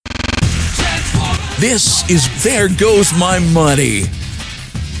This is There Goes My Money.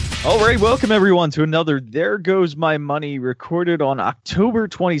 All right, welcome everyone to another There Goes My Money, recorded on October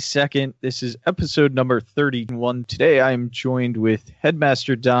 22nd. This is episode number 31. Today I am joined with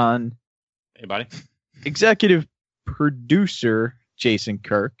Headmaster Don. Hey, buddy. Executive producer Jason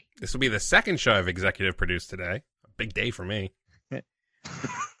Kirk. This will be the second show I've executive produced today. A big day for me.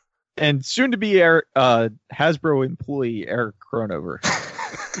 And soon to be Hasbro employee Eric Cronover.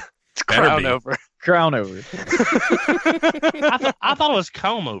 It's Crown over. Crown over. I thought it was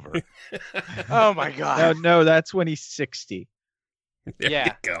comb over. Oh my god. No, that's when he's 60. There Yeah.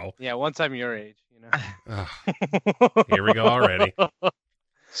 you go. Yeah, once I'm your age, you know. Here we go already.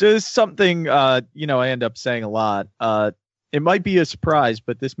 So this is something I end up saying a lot. It might be a surprise,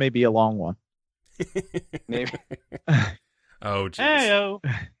 but this may be a long one. Maybe. Oh, jeez. Hey-o.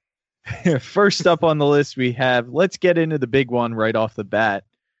 First up on the list, we have, let's get into the big one right off the bat.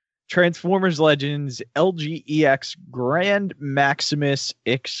 Transformers Legends LGEX Grand Maximus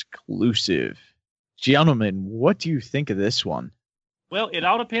exclusive. Gentlemen, what do you think of this one? Well, it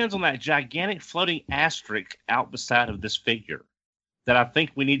all depends on that gigantic floating asterisk out beside of this figure that I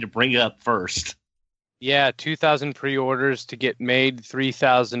think we need to bring up first. Yeah, 2,000 pre-orders to get made,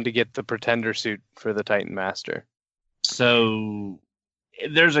 3,000 to get the Pretender suit for the Titan Master. So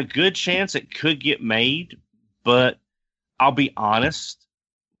there's a good chance it could get made, but I'll be honest.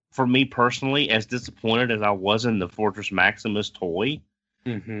 For me personally, as disappointed as I was in the Fortress Maximus toy,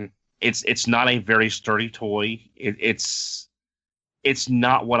 Mm-hmm. it's not a very sturdy toy. It's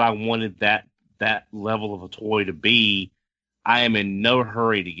not what I wanted that level of a toy to be. I am in no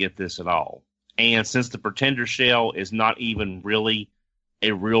hurry to get this at all. And since the Pretender shell is not even really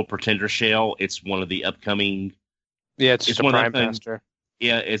a real Pretender shell, it's one of the upcoming. Yeah, it's just a one of Prime the- Master.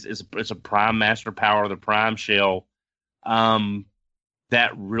 Yeah, it's a Prime Master Power, the Prime shell.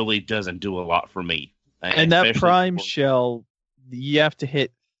 That really doesn't do a lot for me. And that Especially Prime for- shell, you have to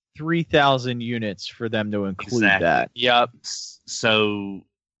hit 3,000 units for them to include Exactly. that. Yep. So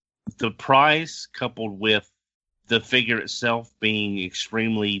the price coupled with the figure itself being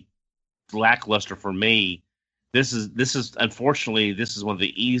extremely lackluster for me, this is unfortunately this is one of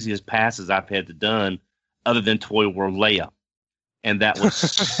the easiest passes I've had to done other than Toy World Leia. And that was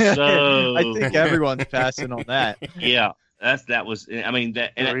so I think everyone's passing on that. yeah, that was I mean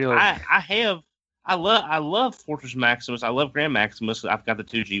that and Really? I love Fortress Maximus. I love Grand Maximus. I've got the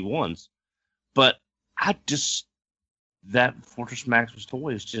 2G1s. But that Fortress Maximus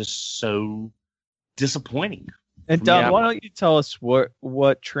toy is just so disappointing. And Don, Yeah. why don't you tell us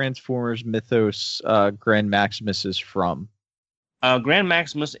what Transformers Mythos Grand Maximus is from? Grand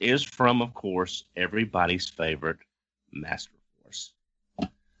Maximus is from, of course, everybody's favorite Master Force.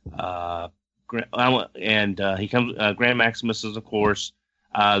 He comes. Grand Maximus is, of course,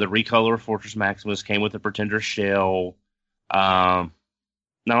 the recolor of Fortress Maximus came with the Pretender shell. No,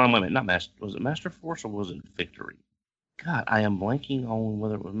 wait a minute, not Master. Was it Master Force or was it Victory? God, I am blanking on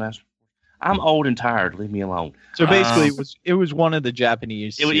whether it was Master Force. I'm old and tired. Leave me alone. So basically, it was one of the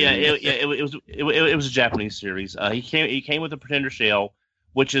Japanese. It was a Japanese series. He came with the Pretender shell,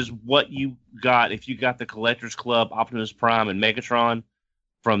 which is what you got if you got the Collectors Club Optimus Prime and Megatron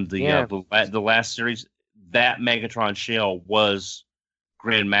from the last series. That Megatron shell was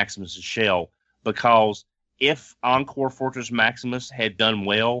Grand Maximus' shell, because if Encore Fortress Maximus had done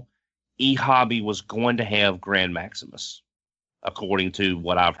well, eHobby was going to have Grand Maximus, according to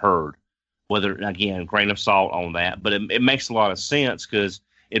what I've heard. Whether, again, grain of salt on that, but it makes a lot of sense because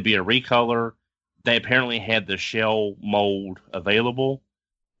it'd be a recolor. They apparently had the shell mold available.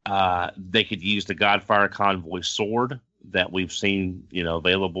 They could use the Godfire Convoy sword that we've seen,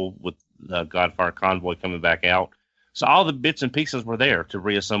 available with the Godfire Convoy coming back out. So all the bits and pieces were there to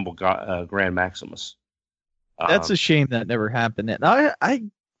reassemble Grand Maximus. That's a shame that never happened. And I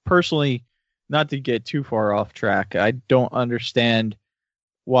personally, not to get too far off track, I don't understand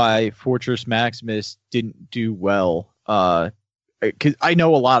why Fortress Maximus didn't do well. Because I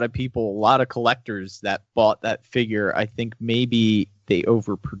know a lot of people, a lot of collectors that bought that figure. I think maybe they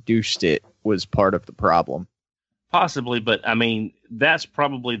overproduced it was part of the problem. Possibly, but I mean, that's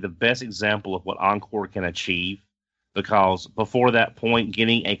probably the best example of what Encore can achieve, because before that point,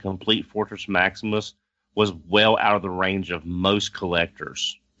 getting a complete Fortress Maximus was well out of the range of most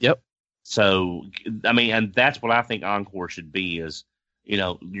collectors. Yep. So, I mean, and that's what I think Encore should be is,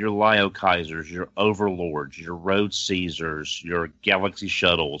 your Lio Kaisers, your Overlords, your Road Caesars, your Galaxy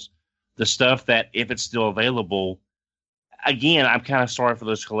Shuttles, the stuff that, if it's still available, again, I'm kind of sorry for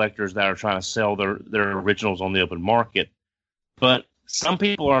those collectors that are trying to sell their originals on the open market, but some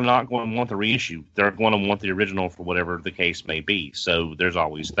people are not going to want the reissue. They're going to want the original for whatever the case may be. So there's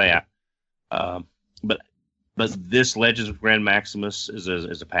always that. but this Legends of Grand Maximus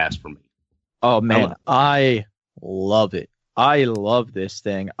is a pass for me. Oh man, I love it. I love this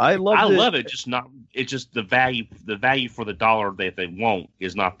thing. I love it. It's just the value for the dollar that they want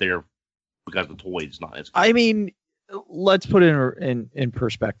is not there because the toy is not as good. I mean, let's put it in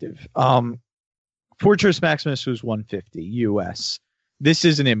perspective. Fortress Maximus was $150 US. This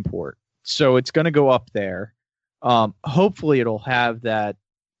is an import, so it's going to go up there. Hopefully, it'll have that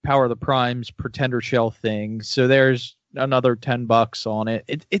Power of the Primes Pretender Shell thing. So there's another $10 on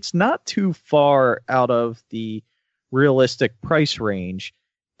it. It's not too far out of the realistic price range,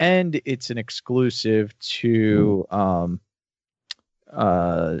 and it's an exclusive to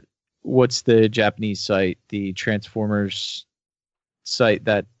what's the Japanese site, the Transformers site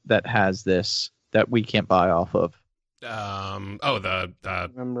that has this that we can't buy off of. The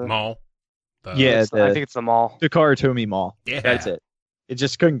mall. I think it's the mall. The Karatomi Mall. Yeah, that's it. It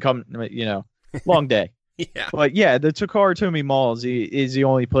just couldn't come. Long day. Yeah. But yeah, the Takara Tomy Mall is the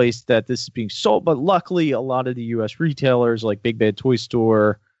only place that this is being sold. But luckily, a lot of the U.S. retailers like Big Bad Toy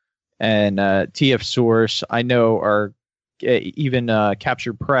Store and TF Source, I know, are even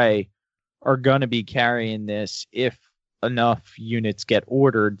Captured Prey are going to be carrying this if enough units get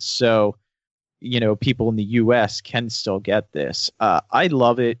ordered. So, people in the U.S. can still get this. I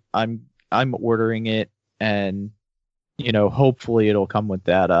love it. I'm ordering it, and hopefully it'll come with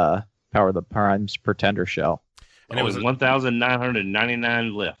that Power of the Primes Pretender Shell. And it was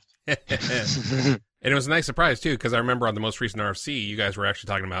 1,999 left. And it was a nice surprise too, because I remember on the most recent RFC, you guys were actually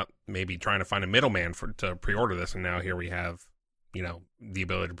talking about maybe trying to find a middleman to pre-order this, and now here we have, the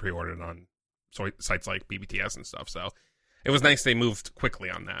ability to pre-order it on sites like BBTS and stuff. So it was nice they moved quickly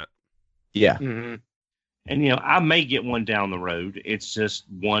on that. Yeah. Mm-hmm. And I may get one down the road. It's just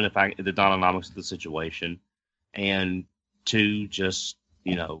one, the dynamics of the situation, and two, just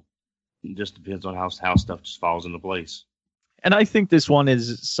just depends on how stuff just falls into place. And I think this one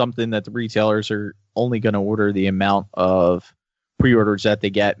is something that the retailers are only going to order the amount of pre-orders that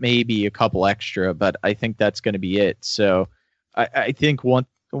they get, maybe a couple extra, but I think that's going to be it. So I think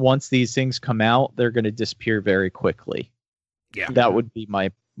once these things come out, they're going to disappear very quickly. Yeah. That would be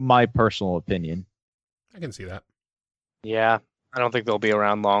my personal opinion. I can see that. Yeah, I don't think they'll be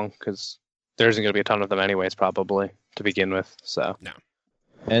around long because there isn't going to be a ton of them anyways, probably, to begin with. So no.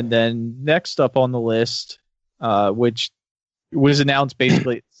 And then next up on the list, which was announced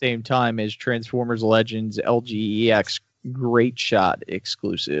basically at the same time as Transformers Legends LGEX Great Shot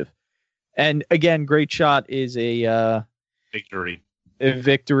exclusive. And again, Great Shot is a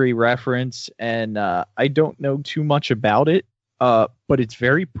victory reference, and I don't know too much about it, but it's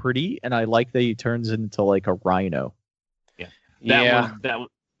very pretty, and I like that he turns into like a rhino. Yeah.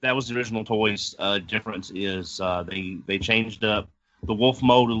 That was the original toys. Difference is they changed up the wolf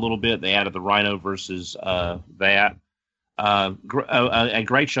mode a little bit. They added the rhino versus that. A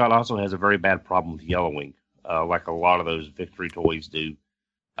Great Shot also has a very bad problem with yellowing, like a lot of those victory toys do.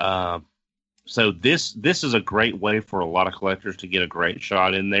 So this is a great way for a lot of collectors to get a Great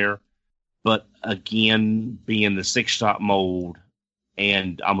Shot in there. But again, being the 6-shot mold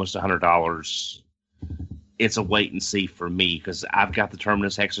and almost $100, it's a wait and see for me because I've got the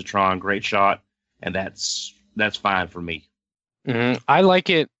Terminus Hexatron Great Shot, and that's fine for me. Mm-hmm. I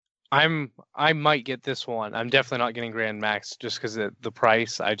like it. I might get this one. I'm definitely not getting Grand Max just because of the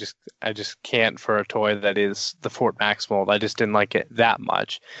price. I just can't for a toy that is the Fort Max mold. I just didn't like it that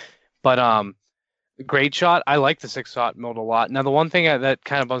much. But Great Shot, I like the 6-shot mold a lot. Now the one thing that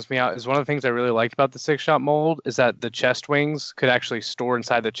kind of bums me out is one of the things I really liked about the 6-shot mold is that the chest wings could actually store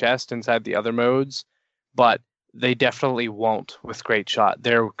inside the chest inside the other modes, but they definitely won't with Great Shot.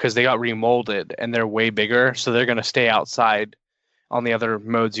 Because they got remolded and they're way bigger, so they're going to stay outside. On the other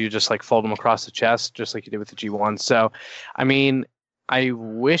modes, you just like fold them across the chest, just like you did with the G1. So, I mean, I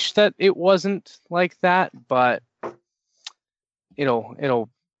wish that it wasn't like that, but it'll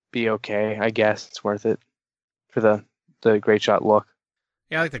be okay. I guess it's worth it for the Great Shot look.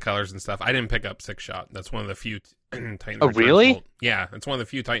 Yeah, I like the colors and stuff. I didn't pick up 6-shot. That's one of the few Titans. Oh, really? Mold. Yeah, it's one of the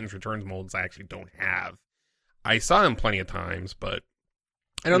few Titans Returns molds I actually don't have. I saw him plenty of times, but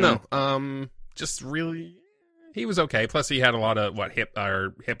I don't know. Just really. He was okay. Plus, he had a lot of hip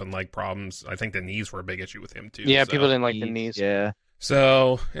and leg problems. I think the knees were a big issue with him too. Yeah, people didn't like the knees. Yeah.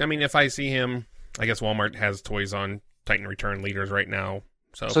 So, I mean, if I see him, I guess Walmart has toys on Titan Return leaders right now.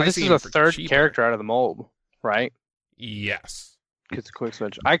 So this is a third character out of the mold, right? Yes. It's a quick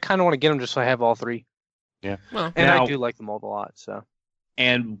switch. I kind of want to get him just so I have all three. Yeah. Well, and I do like the mold a lot. So.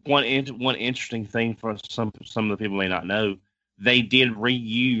 And one interesting thing for some of the people may not know. They did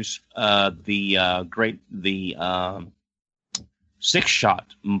reuse the 6-shot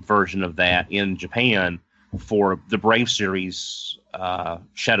version of that in Japan for the Brave series,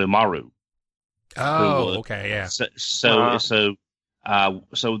 Shadow Maru. Oh, okay, yeah. So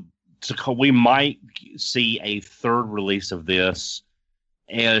we might see a third release of this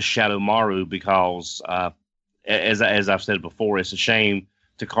as Shadow Maru because, as I've said before, it's a shame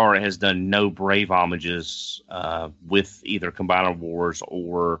Takara has done no Brave homages with either Combiner Wars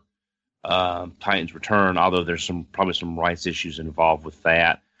or Titan's Return, although there's probably some rights issues involved with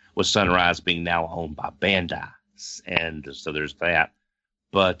that, with Sunrise being now owned by Bandai, and so there's that.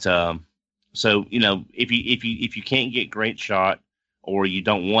 But so if you can't get Great Shot or you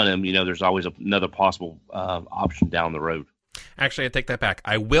don't want him, there's always another possible option down the road. Actually, I take that back.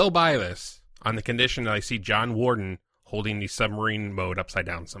 I will buy this on the condition that I see John Warden holding the submarine mode upside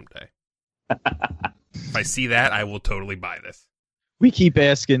down someday. If I see that, I will totally buy this. We keep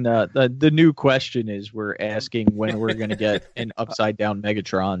asking, the new question is we're asking when we're going to get an upside down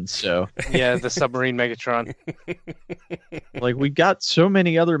Megatron. So Yeah, the submarine Megatron. like we got so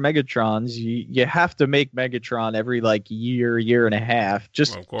many other Megatrons, you have to make Megatron every year and a half.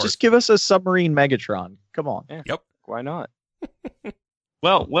 Just give us a submarine Megatron. Come on. Yeah. Yep. Why not?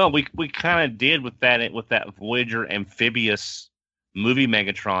 Well, we kind of did with that Voyager amphibious movie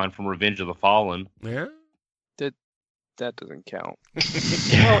Megatron from Revenge of the Fallen. Yeah. That doesn't count.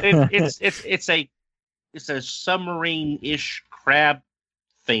 Well, it's a submarine-ish crab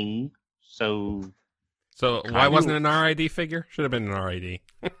thing. So why wasn't it an RID figure? Should have been an RID.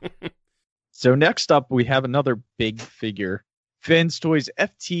 So next up, we have another big figure. Fans Toys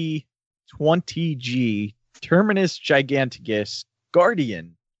FT20G Terminus Giganticus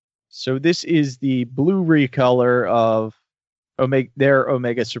Guardian. So this is the blue recolor of their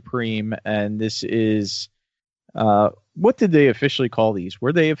Omega Supreme, and this is what did they officially call these?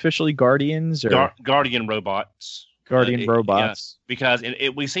 Were they officially Guardians or Guardian robots? Guardian robots. Yeah, because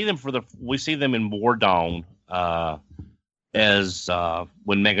we see them in War Dawn as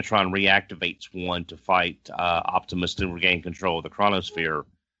when Megatron reactivates one to fight Optimus to regain control of the Chronosphere,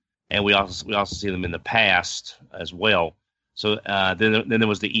 and we also see them in the past as well. So then there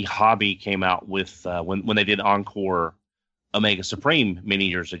was the eHobby came out with when they did Encore Omega Supreme many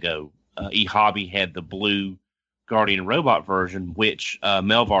years ago. eHobby had the blue Guardian robot version, which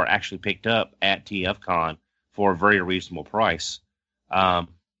Melvar actually picked up at TFCon for a very reasonable price. I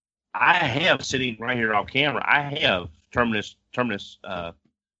have sitting right here off camera. I have Terminus. I'll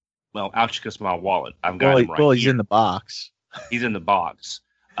just my wallet. I've got him right here. He's in the box. He's in the box.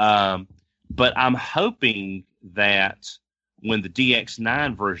 But I'm hoping that when the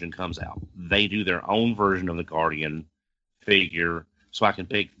DX9 version comes out, they do their own version of the Guardian figure, so I can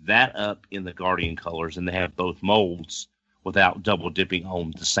pick that up in the Guardian colors, and they have both molds without double dipping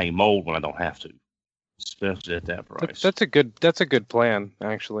on the same mold when I don't have to, especially at that price. That's a good plan,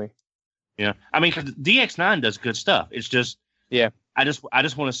 actually. Yeah, I mean, 'cause DX9 does good stuff. It's just, I just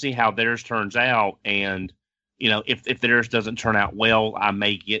want to see how theirs turns out, and if theirs doesn't turn out well, I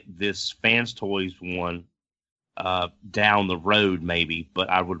may get this Fans Toys one down the road, maybe. But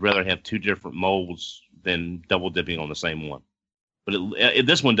I would rather have two different molds than double dipping on the same one. But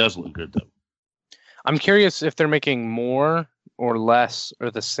this one does look good, though. I'm curious if they're making more or less or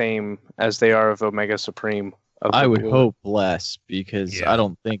the same as they are of Omega Supreme. I would hope less, because I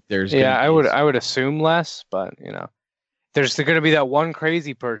don't think there's. Yeah, I would assume less, but there's going to be that one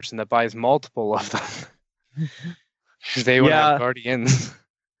crazy person that buys multiple of them. They would have Guardians.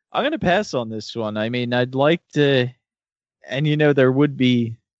 I'm going to pass on this one. I mean, I'd like to, and there would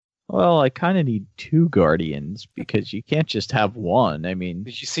be. Well, I kind of need two Guardians because you can't just have one. I mean,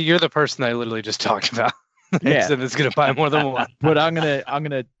 you see, you're the person I literally just talked about. Yeah, so that's gonna buy more than one. But I'm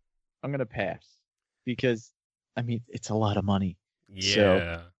gonna pass because I mean it's a lot of money. Yeah.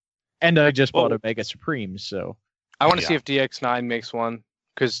 So, and I just bought Omega Supreme, so I want to see if DX9 makes one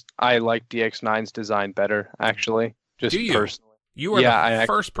because I like DX9's design better, actually. Just personally. You are the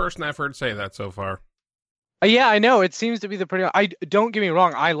first person I've heard say that so far. Yeah, I know. It seems to be the pretty. Don't get me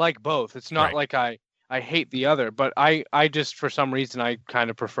wrong. I like both. It's not like I hate the other, but I just for some reason I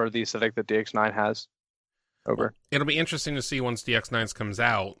kind of prefer the aesthetic that DX9 has. Over. It'll be interesting to see once DX9s comes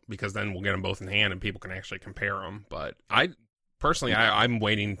out, because then we'll get them both in hand and people can actually compare them. But I'm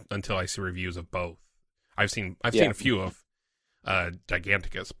waiting until I see reviews of both. I've seen a few of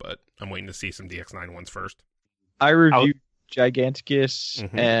Giganticus, but I'm waiting to see some DX9 ones first. I reviewed Giganticus,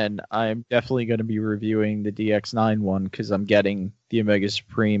 and I'm definitely going to be reviewing the DX9 one because I'm getting the Omega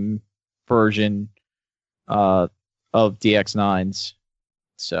Supreme version of DX9s.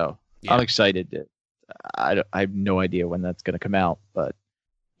 So I'm excited. I have no idea when that's going to come out, but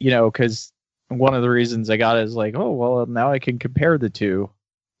because one of the reasons I got it is like, oh well, now I can compare the two,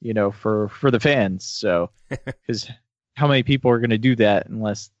 for the fans. So, because how many people are going to do that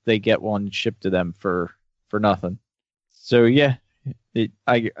unless they get one shipped to them for nothing? So yeah,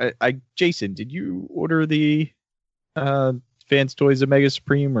 Jason, did you order the Fans Toys Omega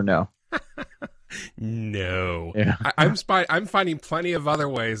Supreme or no? No. Yeah. I'm finding plenty of other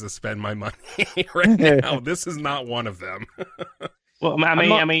ways to spend my money right now. This is not one of them. Well,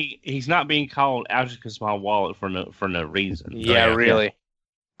 I mean, he's not being called out just because my wallet for no reason. Yeah, really.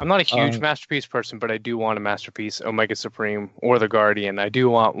 I'm not a huge Masterpiece person, but I do want a Masterpiece Omega Supreme or the Guardian. I do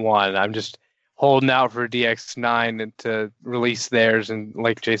want one. I'm just holding out for DX9 to release theirs and,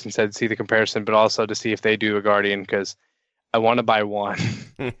 like Jason said, see the comparison, but also to see if they do a Guardian because I want to buy one,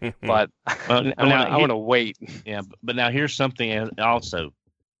 but I want to wait. Yeah, but now here's something also.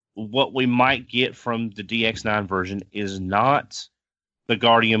 What we might get from the DX9 version is not the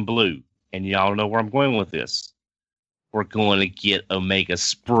Guardian Blue, and y'all know where I'm going with this. We're going to get Omega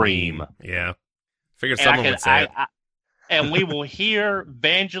Supreme. Yeah, figured someone would say it. And we will hear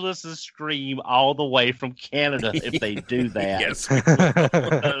Vangelis' scream all the way from Canada if they do that. Yes.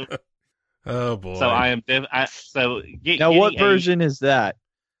 Oh boy. So I am. Now, what version is that?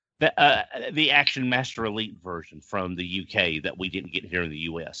 The Action Master Elite version from the UK that we didn't get here in the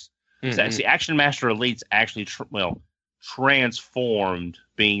US. Mm-hmm. So the Action Master Elites actually transformed,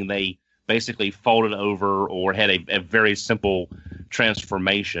 being they basically folded over or had a very simple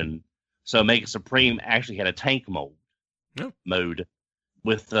transformation. So Omega Supreme actually had a tank mode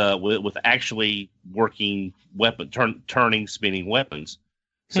with actually working turning spinning weapons.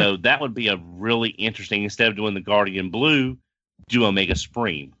 So that would be a really interesting. Instead of doing the Guardian Blue, do Omega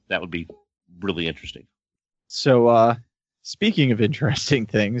Supreme. That would be really interesting. So speaking of interesting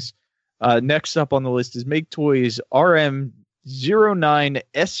things, next up on the list is Make Toys RM09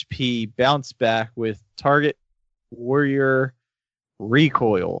 SP Bounce Back with Target Warrior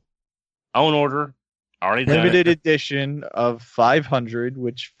Recoil. On order. Already done. Limited edition of 500,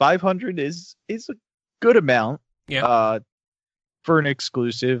 which 500 is a good amount. Yeah. For an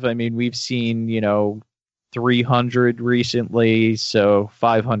exclusive. I mean, we've seen, 300 recently, so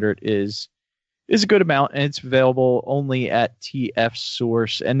 500 is a good amount, and it's available only at TF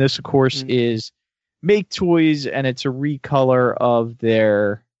Source. And this, of course, is Make Toys, and it's a recolor of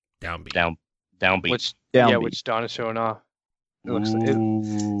their Downbeat. Downbeat. Which Don is showing off. It looks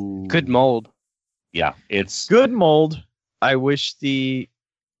good mold. Yeah, it's good mold. I wish the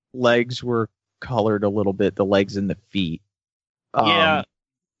legs were colored a little bit, the legs and the feet. Yeah,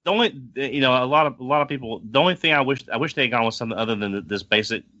 the only a lot of people. The only thing I wish they had gone with something other than this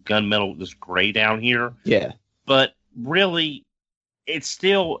basic gunmetal, this gray down here. Yeah, but really, it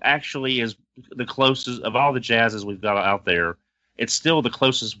still actually is the closest of all the jazzes we've got out there. It's still the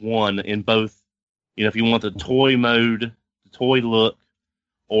closest one in both. If you want the toy mode, the toy look,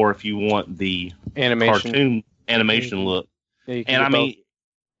 or if you want the cartoon animation look. Yeah, and I mean,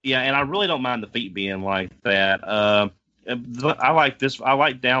 and I really don't mind the feet being like that. I like this. I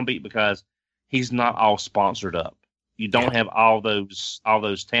like Downbeat because he's not all sponsored up. You don't have all those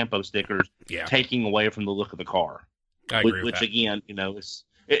Tampo stickers taking away from the look of the car. I agree with which that. Again,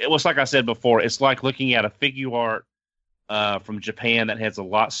 it was like I said before. It's like looking at a figure art from Japan that has a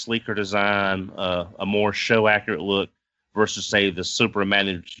lot sleeker design, a more show accurate look, versus say the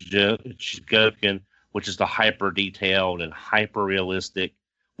Superman Goken, which is the hyper detailed and hyper realistic.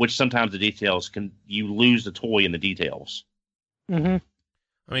 Which sometimes the details you lose the toy in the details. Mm-hmm.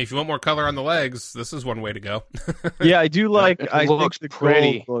 I mean, if you want more color on the legs, this is one way to go. Yeah, I do like. I think the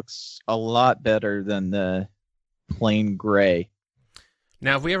pretty. gold looks a lot better than the plain gray.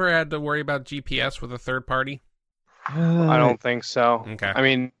 Now, have we ever had to worry about GPS with a third party? I don't think so. Okay. I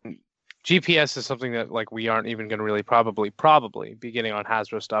mean, GPS is something that we aren't even going to really probably be getting on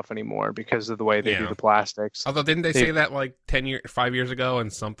Hasbro stuff anymore because of the way they do the plastics. Although didn't they say that 5 years ago,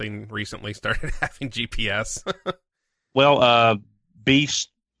 and something recently started having GPS? Well, Beast,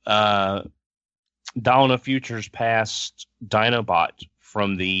 Dawn of Futures Past Dinobot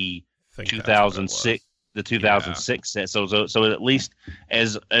from the 2006. The 2006 set, so at least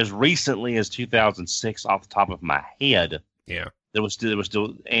as recently as 2006, off the top of my head, there was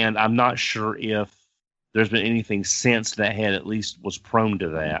still, and I'm not sure if there's been anything since that was prone to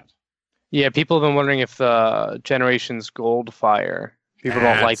that. Yeah, people have been wondering if the Generations Goldfire. People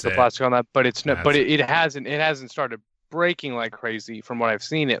don't like the plastic on that, but it's not. But it hasn't started breaking like crazy from what I've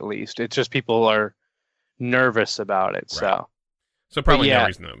seen. At least it's just people are nervous about it. Right. So probably no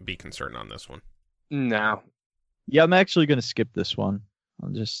reason to be concerned on this one. No. Yeah, I'm actually going to skip this one. I'll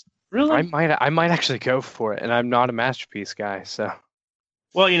just I might actually go for it, and I'm not a Masterpiece guy, so.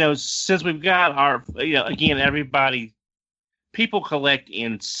 Well, since we've got our, again, people collect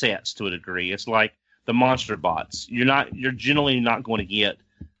in sets to a degree. It's like the monster bots. You're generally not going to get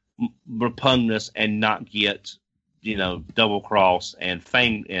Repugnus and not get, Double Cross and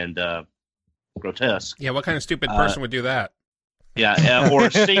Fang and Grotesque. Yeah, what kind of stupid person would do that? Yeah, or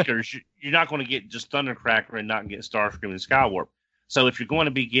Seekers. You're not going to get just Thundercracker and not get Starscream and Skywarp. So if you're going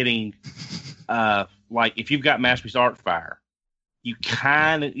to be getting, like if you've got Masterpiece Artfire, you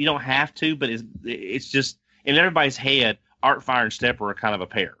don't have to, but it's just in everybody's head. Artfire and Stepper are kind of a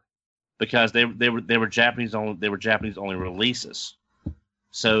pair because they were Japanese only releases,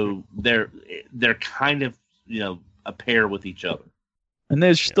 so they're kind of a pair with each other. And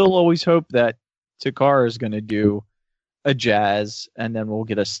there's still always hope that Takara is going to do a Jazz, and then we'll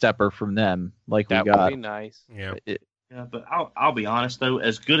get a Stepper from them, like That we got. would be nice. Yeah. Yeah, but I'll be honest though,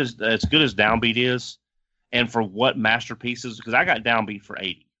 as good as Downbeat is, and for what Masterpieces, because I got Downbeat for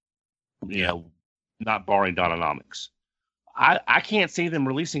 80, not barring Dononomics. I can't see them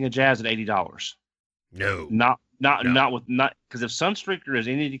releasing a Jazz at $80. No. Not because if Sunstreaker is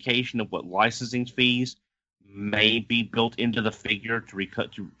any indication of what licensing fees may be built into the figure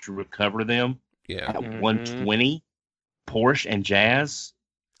to recover them Yeah. at $120, Porsche and Jazz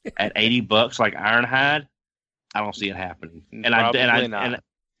at $80 like Ironhide, I don't see it happening. And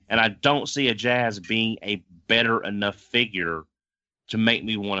I don't see a Jazz being a better enough figure to make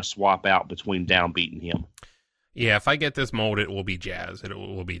me want to swap out between Downbeat and him. Yeah, if I get this mold, it will be Jazz. It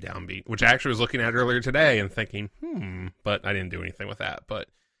will be Downbeat, which I actually was looking at earlier today and thinking, but I didn't do anything with that. But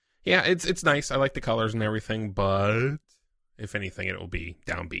yeah, it's nice. I like the colors and everything, but if anything, it will be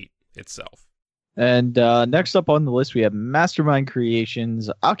Downbeat itself. And next up on the list, we have Mastermind Creations,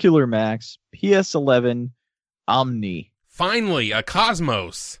 Ocular Max, PS11, Omni. Finally, a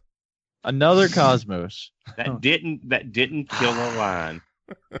Cosmos. Another Cosmos. That didn't kill a line.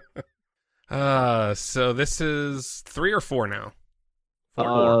 So this is 3 or 4 now.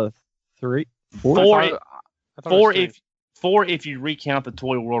 3, 4 4 if you recount the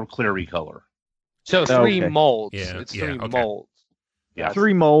Toy World Clear Recolor. So 3 Okay. molds. Yeah, It's yeah, 3 okay. molds. Yeah.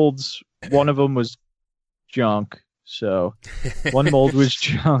 3 molds. One of them was junk. So one mold was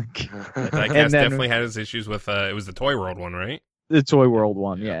junk. That And cast then- definitely had his issues with it was the Toy World one, right? The Toy World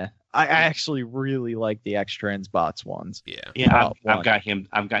one, yeah. I actually really like the X-Trans Bots ones. Yeah. Yeah, one. I've got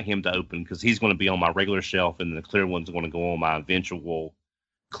him to open because he's going to be on my regular shelf, and the clear one's going to go on my eventual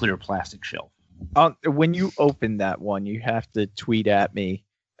clear plastic shelf. When you open that one, you have to tweet at me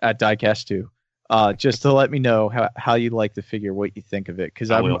at Diecast2, just to let me know how you like the figure, what you think of it, because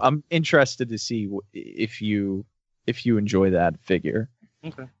I will. I'm interested to see if you enjoy that figure.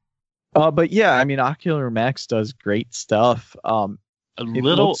 Okay. But yeah, I mean, Ocular Max does great stuff. A It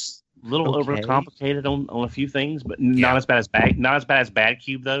little looks okay. overcomplicated on a few things, but Yeah. not as bad as Bad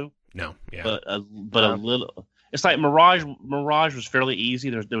Cube though. No. Yeah. But a little. It's like Mirage. Mirage was fairly easy.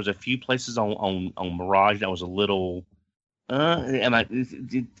 There was a few places on Mirage that was a little. But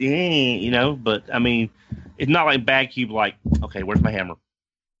I mean, it's not like Bad Cube. Like, okay, where's my hammer?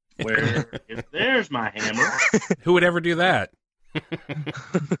 There's my hammer. Who would ever do that?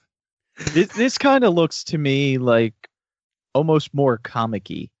 This kind of looks to me like almost more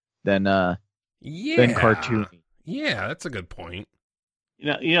comic-y than cartoony. Yeah, that's a good point.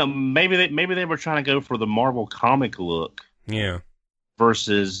 Maybe they were trying to go for the Marvel comic look Yeah.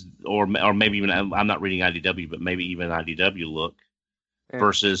 versus, or maybe even, I'm not reading IDW, but maybe even IDW look Yeah.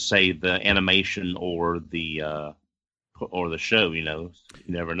 versus, say, the animation or the show. You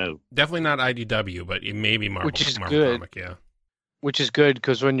never know. Definitely not IDW, but it may be Marvel. Which is Marvel good. Comic, yeah. Which is good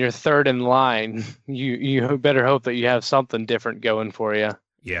because when you're third in line, you better hope that you have something different going for you.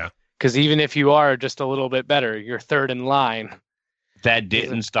 Yeah. Because even if you are just a little bit better, you're third in line. That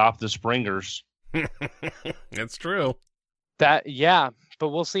didn't stop the Springers. That's true. But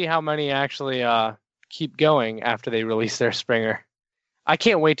we'll see how many actually keep going after they release their Springer. I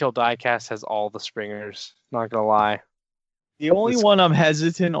can't wait till Diecast has all the Springers. Not gonna lie. The only one I'm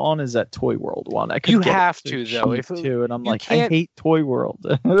hesitant on is that Toy World one. I could You get have it to, cheap though. If too, and I'm you like, I can't- hate Toy World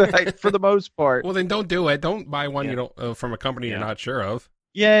for the most part. Well, then don't do it. Don't buy one Yeah. you don't from a company you're Yeah. not sure of.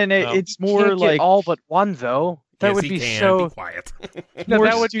 Yeah, and Well, it's You more can't get like all but one though. That Yes, would he be can. so. Be quiet. No, more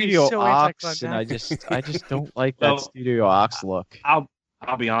that would be Studio so Ox, and I anticlimactic. just don't like that Well, Studio Ox look. I'll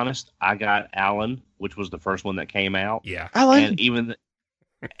be honest. I got Alan, which was the first one that came out, Yeah. I like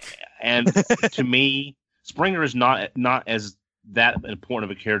and to me, Springer is not as that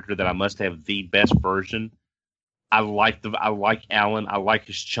important of a character that I must have the best version. I like Alan. I like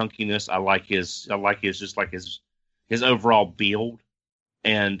his chunkiness. I like his overall build.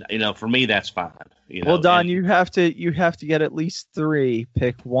 And for me, that's fine. Well, Don, you have to get at least 3.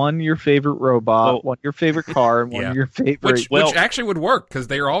 Pick one your favorite robot, one your favorite car, and one your favorite. Which actually would work because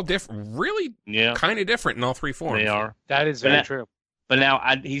they are all different, really, kind of different in all 3 forms. They are. That is very true. But now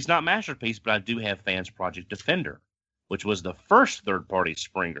he's not Masterpiece, but I do have Fans Project Defender, which was the first third-party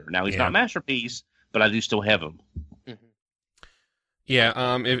Springer. Now he's not Masterpiece, but I do still have him. Mm-hmm.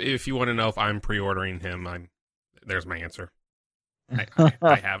 Yeah. If you want to know if I'm pre-ordering him, there's my answer. I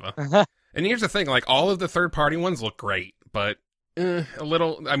have a. And here's the thing: like all of the third-party ones look great, but a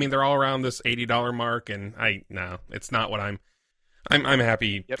little. I mean, they're all around this $80 mark, and no, it's not what I'm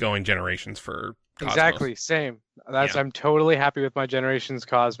happy going Generations for. Cosmos. Exactly, same. I'm totally happy with my Generations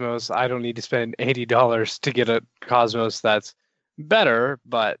Cosmos. I don't need to spend $80 to get a Cosmos that's better,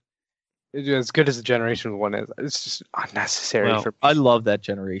 but as good as the Generations one is, it's just unnecessary for me. I love that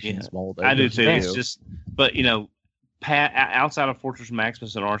Generations mold. I do too. It's just, but outside of Fortress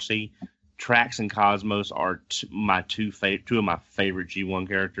Maximus and RC, Trax and Cosmos are two of my favorite G1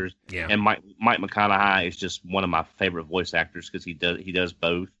 characters. Yeah. And Mike McConaughey is just one of my favorite voice actors because he does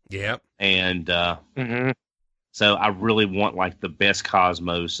both. Yeah. And so I really want like the best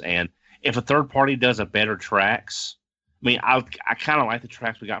Cosmos. And if a third party does a better Trax, I mean, I kind of like the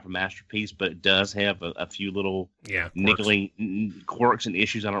Trax we got from Masterpiece, but it does have a few little niggling quirks and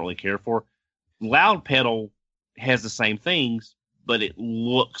issues I don't really care for. Loud Pedal has the same things, but it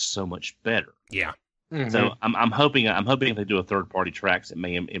looks so much better. Yeah. Mm-hmm. So I'm hoping if they do a third party Trax, it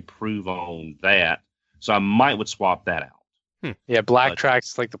may improve on that. So I would swap that out. Yeah, Black Trax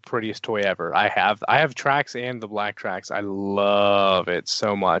is like the prettiest toy ever. I have Trax and the Black Trax. I love it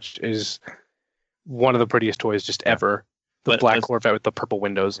so much. It is one of the prettiest toys just ever. The black Corvette with the purple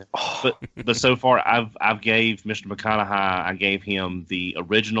windows. Oh. But so far I've gave Mr. McConaughey, I gave him the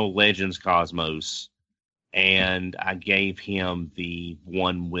original Legends Cosmos, and I gave him the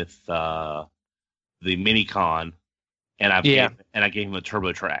one with the Minicon, and I gave him a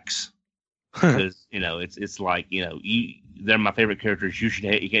Turbo Trax. Because it's like they're my favorite characters. You should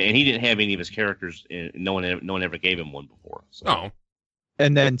have, and he didn't have any of his characters. And no one ever gave him one before. So. Oh,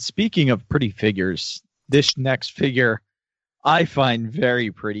 and then speaking of pretty figures, this next figure I find very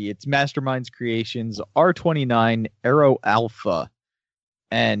pretty. It's Masterminds Creations R29 Aero Alpha,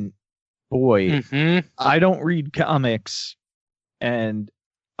 and boy, I don't read comics, and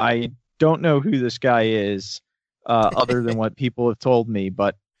I don't know who this guy is, other than what people have told me,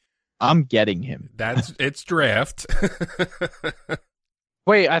 but I'm getting him. It's Drift.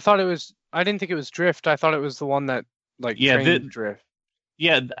 Wait, I didn't think it was Drift. I thought it was the one that trained Drift.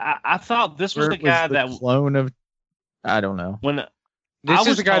 Yeah, I thought this was the guy that clone of. I don't know. This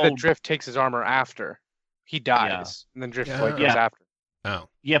is the guy that Drift takes his armor after he dies, and then Drift goes after. Oh,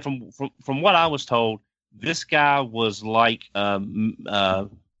 yeah. From what I was told, this guy was like Megasonic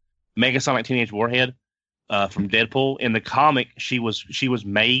Teenage Warhead from Deadpool. In the comic, she was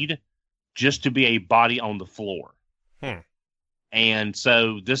made just to be a body on the floor. And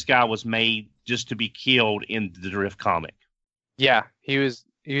so this guy was made just to be killed in the Drift comic. Yeah, he was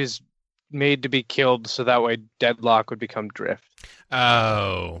made to be killed so that way Deadlock would become Drift.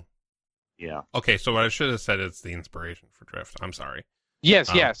 Oh. Yeah. Okay, so what I should have said is the inspiration for Drift. I'm sorry.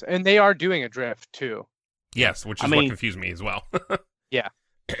 Yes, and they are doing a Drift too. Yes, which is what confused me as well. Yeah.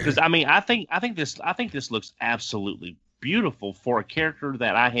 Because I think this looks absolutely beautiful for a character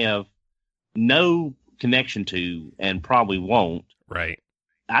that I have no connection to and probably won't. Right.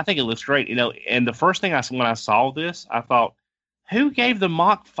 I think it looks great. And the first thing when I saw this, I thought, who gave the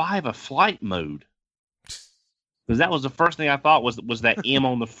Mach 5 a flight mode? Because that was the first thing I thought was that M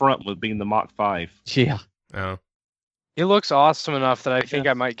on the front was being the Mach 5. Yeah. Oh. It looks awesome enough that I think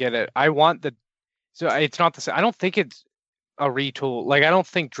I might get it. I want so it's not the same. I don't think it's a retool. Like, I don't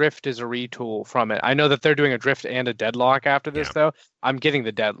think Drift is a retool from it. I know that they're doing a Drift and a Deadlock after this, though. I'm getting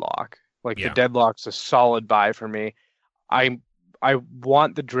the Deadlock. The Deadlock's a solid buy for me. I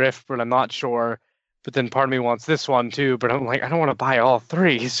want the Drift, but I'm not sure. But then part of me wants this one too. But I'm like, I don't want to buy all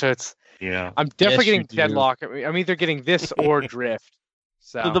 3. So I'm definitely getting Deadlock. I'm either getting this or Drift.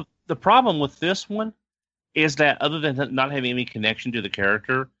 So the problem with this one is that other than not having any connection to the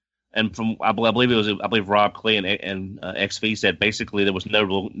character, and from I believe Rob Clay and XV said basically there was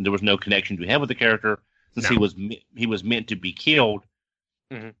no connection to have with the character since he was meant to be killed.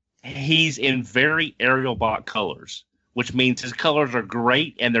 Mm-hmm. He's in very Aerial Bot colors, which means his colors are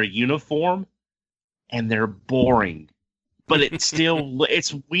great and they're uniform, and they're boring. But it's still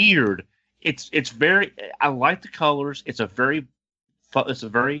it's weird. It's very. I like the colors. It's a very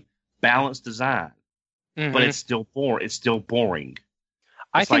balanced design, but it's still boring.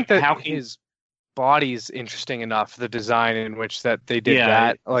 I think that body's interesting enough, the design in which that they did Yeah,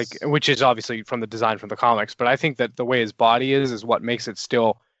 that, it's- like, which is obviously from the design from the comics, but I think that the way his body is what makes it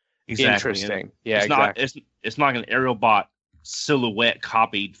still Exactly. interesting. Yeah, It's exactly. not. It's not an aerial bot silhouette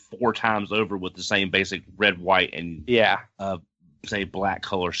copied 4 times over with the same basic red, white, and Yeah. say black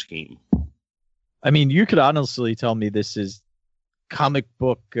color scheme. I mean, you could honestly tell me this is comic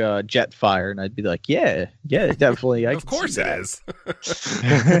book Jetfire, and I'd be like, yeah, definitely. I Of can course see it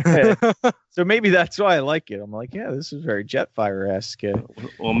that. is. So maybe that's why I like it. I'm like, yeah, this is very Jetfire-esque.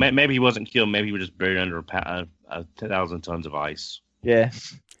 Well, maybe he wasn't killed. Maybe he was just buried under a 1,000 tons of ice. Yeah.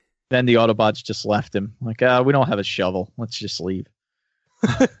 Then the Autobots just left him. Like, we don't have a shovel. Let's just leave.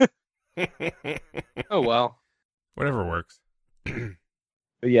 Oh well. Whatever works.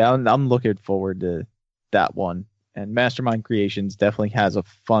 But yeah, I'm looking forward to that one. And Mastermind Creations definitely has a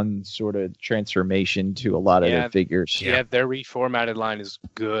fun sort of transformation to a lot of Yeah. their figures. Yeah. Yeah, their reformatted line is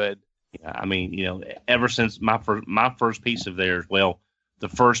good. Yeah, I mean, ever since my first piece of theirs, well, the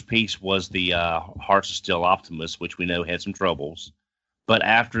first piece was the Hearts of Steel Optimus, which we know had some troubles. But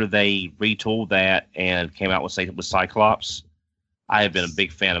after they retooled that and came out with Cyclops, I have been a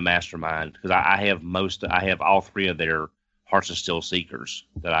big fan of Mastermind because I have all 3 of their Hearts of Steel Seekers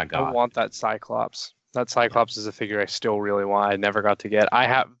that I I got. want that Cyclops. That Cyclops is a figure I still really want. I never got to get. I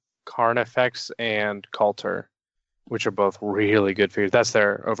have Carnifex and Coulter, which are both really good figures. That's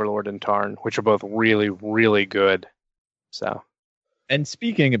their Overlord and Tarn, which are both really, really good. So And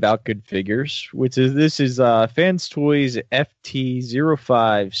speaking about good figures, this is Fans Toys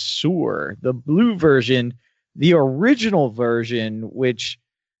FT05 Soar, the blue version, the original version, which,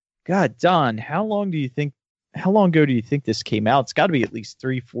 God, Don, how long ago do you think this came out? It's got to be at least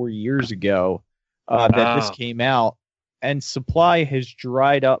 3-4 years ago that this came out, and supply has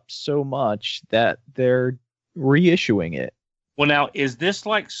dried up so much that they're reissuing it. Well, now is this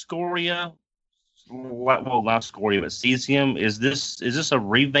like Scoria? Well, not Scoria, but Cesium. Is this a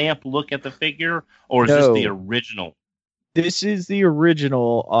revamp look at the figure, or is this the No. original? This is the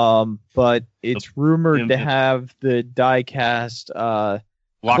original, but it's rumored to the- have the die-cast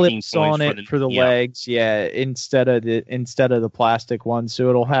Locking clips on points it for the yeah. legs, instead of the plastic one. So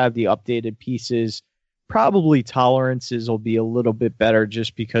it'll have the updated pieces. Probably tolerances will be a little bit better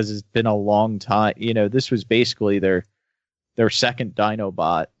just because it's been a long time. This was basically their second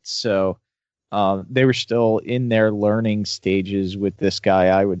Dinobot, so they were still in their learning stages with this guy,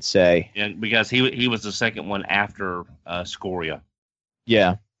 I would say. And because he was the second one after Scoria.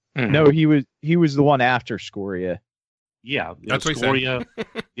 Yeah. No, he was the one after Scoria. Yeah, it That's was what he said.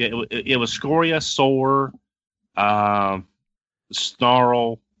 Scoria. Yeah, it was Scoria, Soar,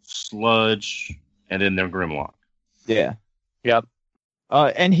 Snarl, Sludge, and then their Grimlock. Yeah. Yep.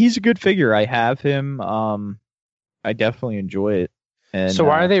 And he's a good figure. I have him. I definitely enjoy it. And so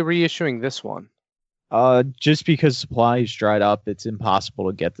why are they reissuing this one? just because supply is dried up, it's impossible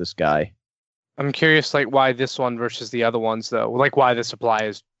to get this guy. I'm curious, like, why this one versus the other ones, though. Like, why the supply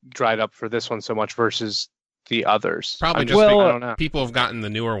is dried up for this one so much versus the others. Probably I'm just I well, don't know. people have gotten the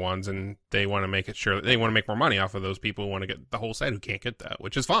newer ones and they want to make it sure they want to make more money off of those people who want to get the whole set who can't get that,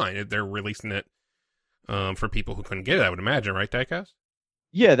 which is fine. They're releasing it for people who couldn't get it, I would imagine, right, Diecast?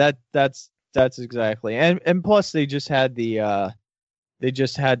 Yeah, that's exactly. And plus they just had the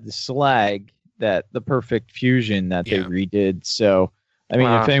slag, that the perfect fusion that they Yeah. redid. So I mean,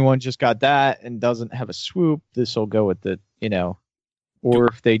 Wow. if anyone just got that and doesn't have a swoop, this will go with the, or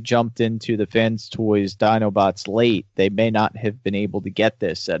if they jumped into the Fans Toys Dinobots late, they may not have been able to get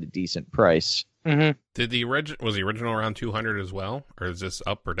this at a decent price. Mm-hmm. Did was the original around 200 as well, or is this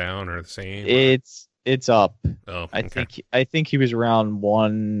up or down or the same? It's up. oh, I okay. think he was around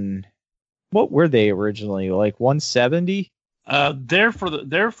one. What were they originally? Like 170? They're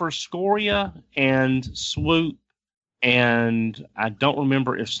for Scoria and Swoop, and I don't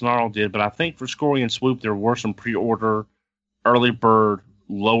remember if Snarl did, but I think for Scoria and Swoop there were some pre-order early bird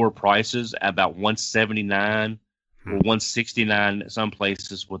lower prices at about 179 or 169 at some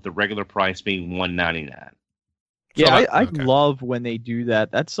places, with the regular price being 199. Yeah, I okay. love when they do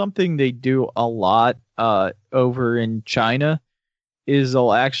that. That's something they do a lot over in China, is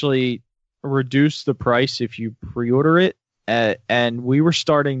they'll actually reduce the price if you pre-order it. And we were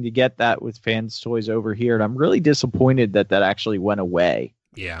starting to get that with Fans Toys over here, and I'm really disappointed that actually went away.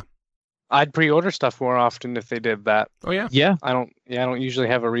 Yeah. I'd pre-order stuff more often if they did that. Oh, yeah. Yeah, I don't usually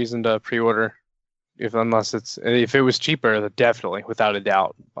have a reason to pre-order if it was cheaper, then definitely, without a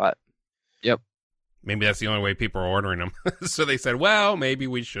doubt. But Maybe that's the only way people are ordering them. So they said, well, maybe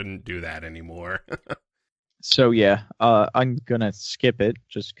we shouldn't do that anymore. so yeah, I'm gonna skip it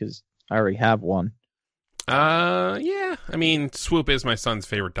just because I already have one. Yeah. I mean, Swoop is my son's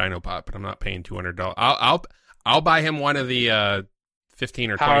favorite Dinobot, but I'm not paying $200. I'll buy him one of the $15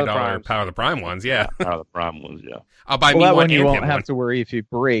 or $20 Power of the Prime ones. Yeah. Power of the Prime ones. Yeah. I'll buy well, me that one. one you and won't him have one. to worry if he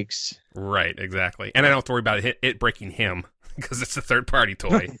breaks. Right. Exactly. And I don't have to worry about it breaking him because it's a third-party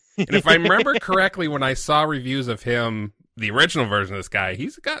toy. And if I remember correctly, when I saw reviews of him, the original version of this guy,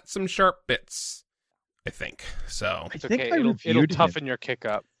 he's got some sharp bits, I think. So It's think okay. I It'll reviewed toughen your kick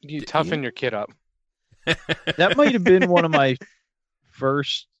up. You toughen your kid up. That might have been one of my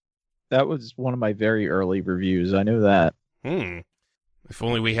first. That was one of my very early reviews. I know that. If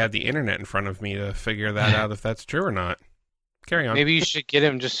only we had the internet in front of me to figure that out if that's true or not. Carry on. Maybe you should get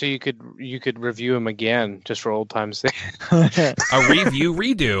him just so you could review him again, just for old times' sake. A review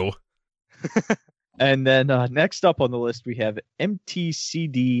redo. And then next up on the list, we have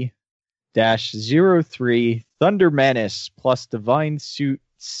MTCD-03 Thunder Menace plus Divine Suit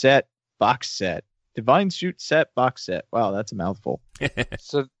Set box set. Divine Suit Set box set. Wow, that's a mouthful.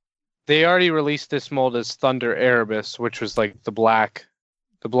 So they already released this mold as Thunder Erebus, which was like the black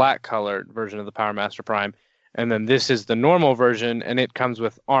colored version of the Power Master Prime. And then this is the normal version, and it comes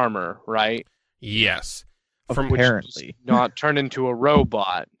with armor, right? Yes. Apparently. Not turned into a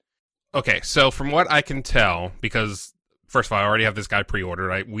robot. Okay, so from what I can tell, because first of all, I already have this guy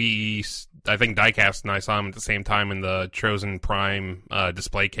pre-ordered. I think Diecast and I saw him at the same time in the Chosen Prime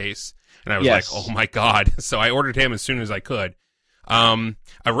display case, and I was like, "Oh my god!" So I ordered him as soon as I could.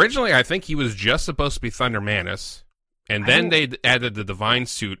 Originally, I think he was just supposed to be Thunder Manus, and then they added the Divine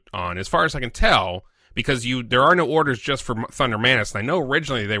Suit on, as far as I can tell, because there are no orders just for Thunder Manus. And I know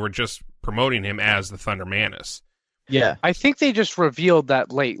originally they were just promoting him as the Thunder Manus. Yeah. I think they just revealed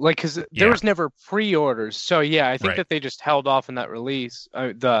that late, like, because there was never pre-orders. So yeah, I think that they just held off on that release,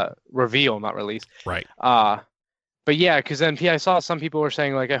 the reveal, not release. Right. But yeah, because then I saw some people were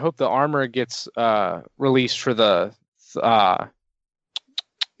saying like, I hope the armor gets released for the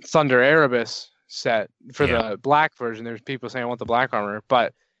Thunder Erebus set for the black version. There's people saying I want the black armor,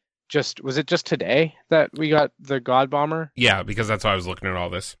 but was it just today that we got the God Bomber? Yeah, because that's why I was looking at all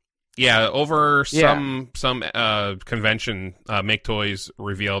this. Yeah, over some convention, Make Toys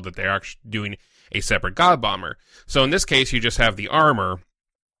revealed that they're actually doing a separate God Bomber. So in this case, you just have the armor,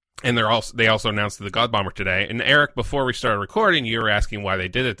 and they also announced the God Bomber today. And Eric, before we started recording, you were asking why they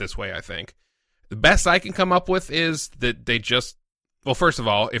did it this way, I think. The best I can come up with is that they just, well, first of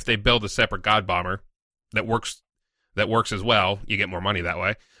all, if they build a separate God Bomber that works as well, you get more money that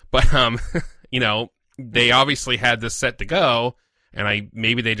way. But they obviously had this set to go. And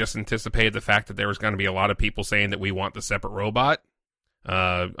maybe they just anticipated the fact that there was going to be a lot of people saying that we want the separate robot.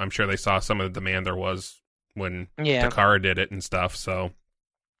 I'm sure they saw some of the demand there was when Takara did it and stuff. So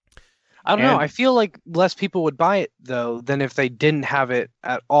I don't know. I feel like less people would buy it though than if they didn't have it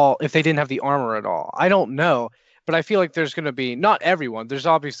at all. If they didn't have the armor at all, I don't know. But I feel like there's going to be not everyone. There's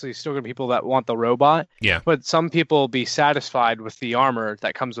obviously still going to be people that want the robot. Yeah. But some people will be satisfied with the armor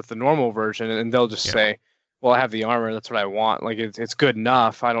that comes with the normal version, and they'll just say, well, I have the armor. That's what I want. Like it's good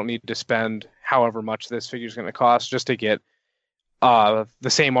enough. I don't need to spend however much this figure is going to cost just to get the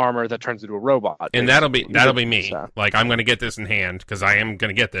same armor that turns into a robot. And that'll be me. So. Like I'm going to get this in hand because I am going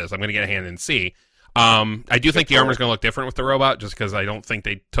to get this. I'm going to get a hand and see. I do think the armor is going to look different with the robot, just because I don't think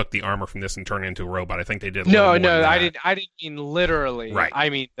they took the armor from this and turned it into a robot. I think they did. No, I didn't mean literally. Right. I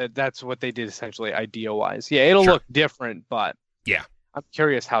mean that's what they did essentially, idea wise. Yeah, it'll look different, but I'm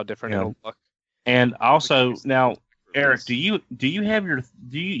curious how different it'll look. And also now, Eric, do you have your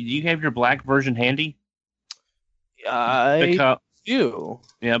black version handy? I do.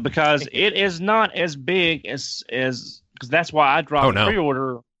 Yeah, because it is not as big as because that's why I dropped the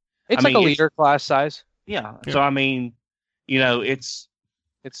pre-order. It's like a leader class size. Yeah. So I mean, it's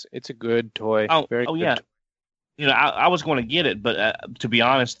a good toy. Oh, Very good. Yeah. I was going to get it, but to be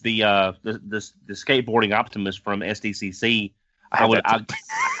honest, the skateboarding Optimus from SDCC.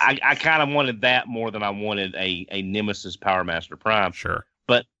 I kind of wanted that more than I wanted a Nemesis Power Master Prime. Sure.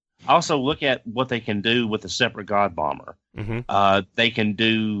 But also look at what they can do with a separate God Bomber. Mm-hmm. They can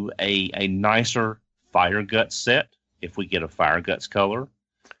do a nicer Fire Guts set if we get a Fire Guts color.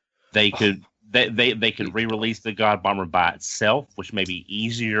 They could they could re-release the God Bomber by itself, which may be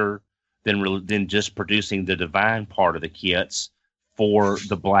easier than just producing the Divine part of the kits for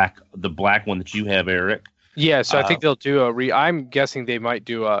the black one that you have, Eric. Yeah, so I think they'll do I'm guessing they might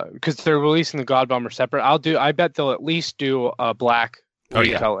do because they're releasing the God Bomber separate. I bet they'll at least do a black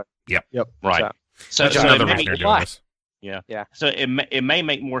color. Yep. Right. So that's another reason they're doing this. Yeah. So it may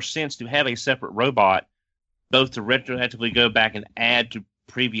make more sense to have a separate robot, both to retroactively go back and add to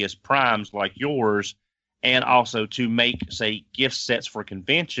previous primes like yours, and also to make, say, gift sets for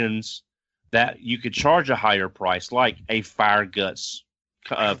conventions that you could charge a higher price, like a Fire Guts.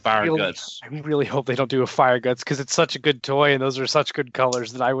 I really hope they don't do a Fire Guts because it's such a good toy and those are such good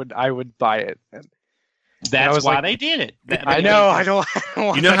colors that I would buy it. That's why they did it. I know. I don't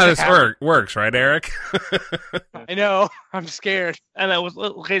want You know how this works, right, Eric? I know. I'm scared. And that was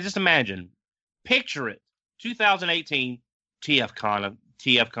okay. Just imagine, picture it. 2018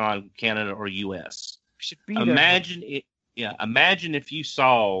 TFCon Canada or US. Should be imagine it. Yeah, imagine if you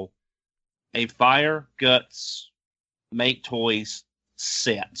saw a Fire Guts Make Toys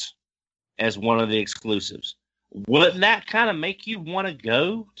set as one of the exclusives. Wouldn't that kind of make you want to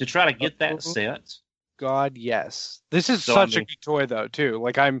go to try to get that set? God, yes. This is a good toy though, too.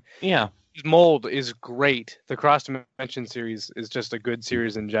 Like his mold is great. The Cross Dimension series is just a good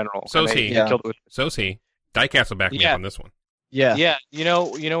series in general. So's he. Diecast will back me up on this one. Yeah. Yeah. You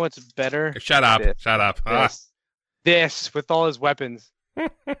know what's better? Shut up. Shut up. This with all his weapons.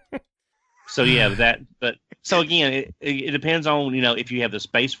 So yeah, so again, it depends on, if you have the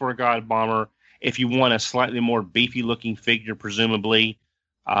space for a God Bomber, if you want a slightly more beefy looking figure, presumably,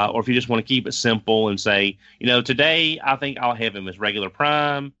 or if you just want to keep it simple and say, today I think I'll have him as regular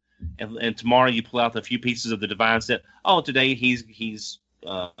Prime, and tomorrow you pull out a few pieces of the Divine set. Oh, today he's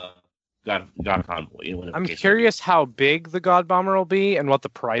got a Convoy. I'm curious how big the God Bomber will be and what the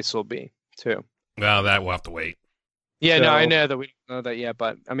price will be too. Well, that we'll have to wait. Yeah, no, I know that we don't know that yet,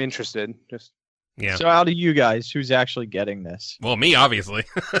 but I'm interested. Yeah. So out of you guys, who's actually getting this? Well, me, obviously.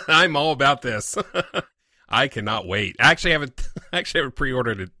 I'm all about this. I cannot wait. I actually have it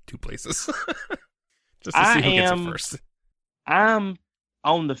pre-ordered at 2 places. Just to see who gets it first. I'm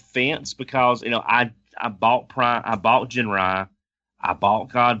on the fence because, I bought Prime, I bought Jinrai, I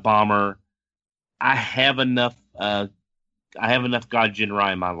bought God Bomber. I have enough God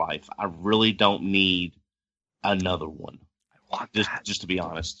Jinrai in my life. I really don't need another one. I want just to be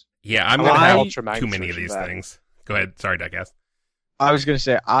honest. Yeah, I'm gonna have too many of these things. Go ahead. Sorry, Diecast. I was gonna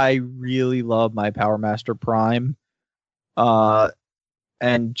say I really love my Power Master Prime.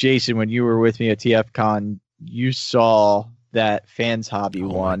 And Jason, when you were with me at TFCon, you saw that Fans Hobby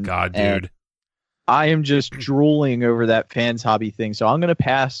one. Oh my god, dude! I am just drooling over that Fans Hobby thing, so I'm gonna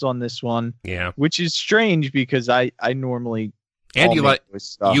pass on this one. Yeah, which is strange because I normally. And you like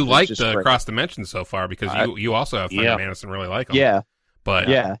the Cross Dimensions so far because you also have Thunder Manus and really like them. Yeah,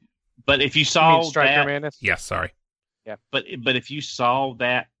 but if you saw Striker Manus, yes, sorry. Yeah, but if you saw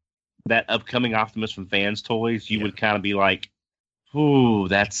that upcoming Optimus from Fans Toys, you would kind of be like, "Ooh,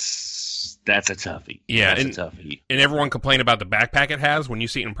 that's a toughie." Yeah, that's a toughie. And everyone complained about the backpack it has. When you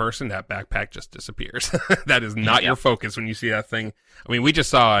see it in person, that backpack just disappears. That is not your focus when you see that thing. I mean, we just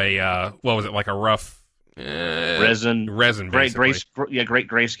saw a what was it, like a rough resin, great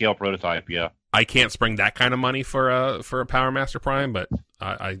grayscale prototype. Yeah, I can't spring that kind of money for a Power Master Prime, but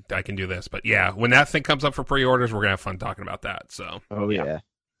I can do this. But yeah, when that thing comes up for pre-orders, we're gonna have fun talking about that. So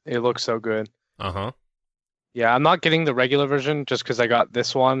it looks so good. Yeah, I'm not getting the regular version just because I got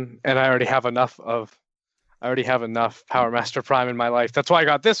this one, and I already have enough Power Master Prime in my life. That's why I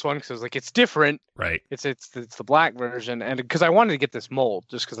got this one because I was like, it's different. Right. It's the black version, and because I wanted to get this mold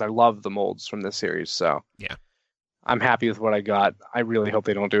just because I love the molds from this series. So yeah, I'm happy with what I got. I really hope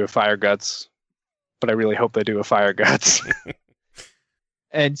they don't do a Fire Guts, but I really hope they do a Fire Guts.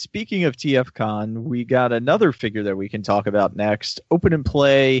 And speaking of TFCon, we got another figure that we can talk about next. Open and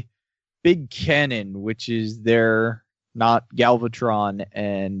Play Big Cannon, which is their not Galvatron,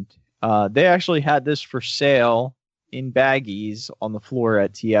 and they actually had this for sale in baggies on the floor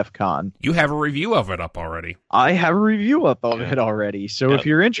at TFCon. You have a review of it up already. I have a review up of it already. So if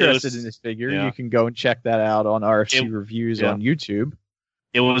you're interested in this figure, you can go and check that out on RFC Reviews on YouTube.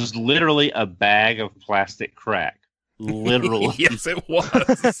 It was literally a bag of plastic crack. Literally. Yes, it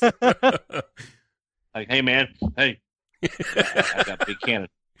was. Like, hey, man. Hey. I got Big Cannon.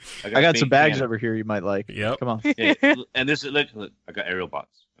 I got some bags over here you might like. Yep. Come on. Yeah. And this is, look, I got aerial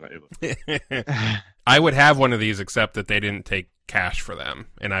bots. I would have one of these, except that they didn't take cash for them,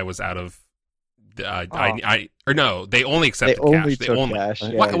 and I was out of. They only accepted cash. They only cash.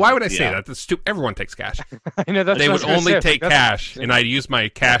 Why would I say that? That's stupid. Everyone takes cash. I know they would only take cash, and I used my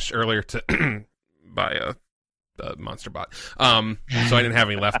cash earlier to buy a monster bot. So I didn't have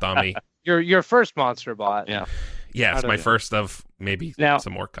any left on me. Your first monster bot. Yeah. Yes, my first of maybe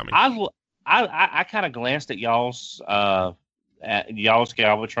some more coming. I kind of glanced at y'all's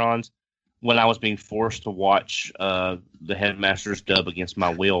Galvatrons when I was being forced to watch the Headmaster's dub against my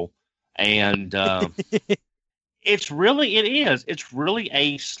will, and it's really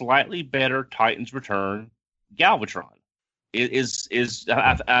a slightly better Titan's Return Galvatron.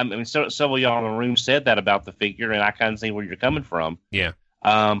 I mean, several of y'all in the room said that about the figure, and I kind of see where you're coming from. Yeah.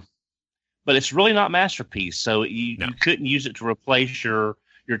 but it's really not Masterpiece. So you No. couldn't use it to replace your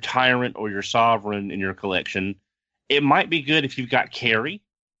Tyrant or your Sovereign in your collection. It might be good if you've got Carry.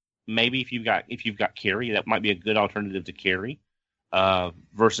 Maybe if you've got Carry, that might be a good alternative to Carry,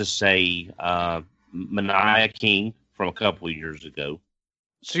 versus say Mania King from a couple of years ago.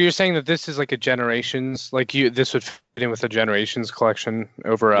 So you're saying that this is like a Generations, this would fit in with a Generations collection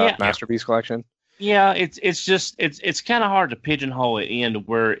over a Masterpiece collection? Yeah, it's kind of hard to pigeonhole it in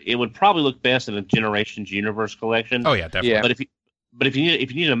where it would probably look best in a Generations Universe collection. Oh yeah, definitely. Yeah. But if you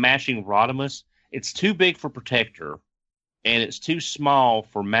need a matching Rodimus, it's too big for Protector, and it's too small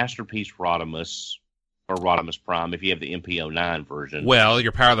for Masterpiece Rodimus or Rodimus Prime if you have the MP09 version. Well,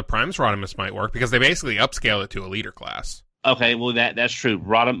 your Power of the Primes Rodimus might work because they basically upscale it to a leader class. Okay, well that's true.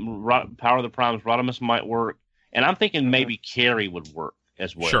 Power of the Primes Rodimus might work, and I'm thinking maybe Carry would work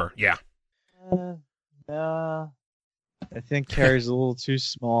as well. Sure, yeah. I think Carrie's a little too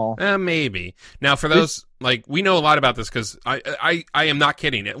small. Maybe. Now, for those, we know a lot about this because I am not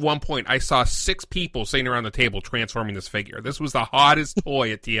kidding. At one point, I saw 6 people sitting around the table transforming this figure. This was the hottest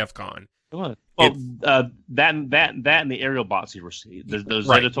toy at TFCon. Well, that and the aerial bots you received. Those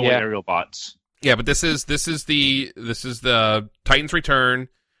Right. Zetator aerial bots. Yeah, but this is the Titan's Return.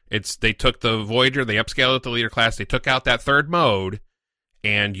 They took the Voyager, they upscaled it to leader class, they took out that third mode,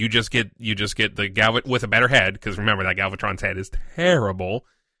 and you just get the with a better head, because remember that Galvatron's head is terrible.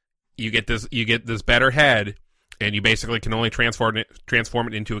 You get this better head, and you basically can only transform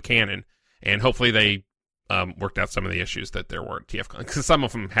it into a cannon. And hopefully they worked out some of the issues that there were at TFCon, because some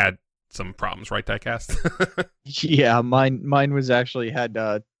of them had some problems, right, Diecast? Yeah, mine was actually had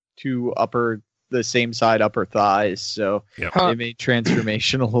the same side upper thighs, so Yep. it made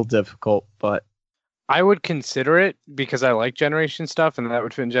transformation a little difficult. But I would consider it because I like Generation stuff, and that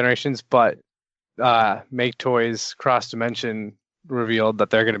would fit in Generations. But Make Toys Cross Dimension revealed that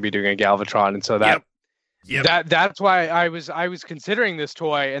they're going to be doing a Galvatron, and so that's why I was considering this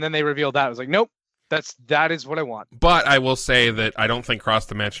toy, and then they revealed that. I was like, nope, that is what I want. But I will say that I don't think Cross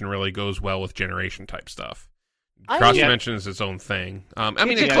Dimension really goes well with Generation type stuff. Cross Dimension is its own thing.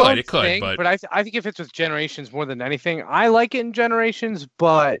 It could, but I think if it's with Generations more than anything, I like it in Generations,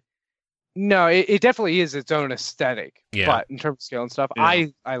 but no, it definitely is its own aesthetic. Yeah. But in terms of scale and stuff, Yeah.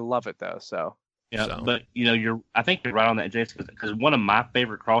 I love it though. So Yeah, So. but I think you're right on that, Jason, because one of my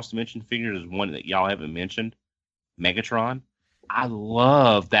favorite cross dimension figures is one that y'all haven't mentioned, Megatron. I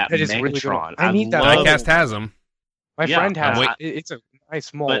love that It is really Megatron. good. I need that. love- Diecast has them. my Yeah, friend has I'm it. It's a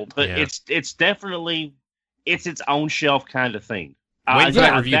nice mold. but Yeah. it's definitely its own shelf kind of thing. Waiting for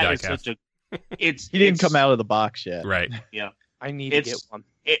that review, that is Diecast. such a it's he didn't it's- come out of the box yet. Right. I need to get one.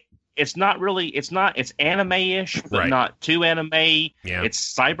 It's anime-ish, but Right. not too anime. Yeah.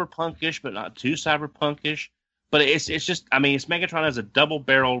 It's cyberpunkish, but not too cyberpunkish. But it's just, it's Megatron as a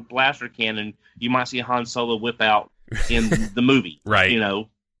double-barreled blaster cannon. You might see Han Solo whip out in the movie, Right.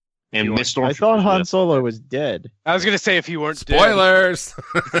 And Miss Stormtrooper. I thought Han Solo was dead. I was gonna say if you weren't Spoilers.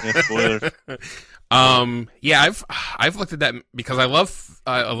 Yeah, spoilers. I've looked at that because I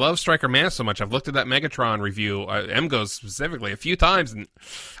love Striker Man so much. I've looked at that Megatron review, MGO specifically, a few times, and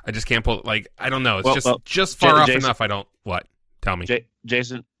I just can't pull. I don't know. It's just far off Jason, enough. I don't. What? Tell me.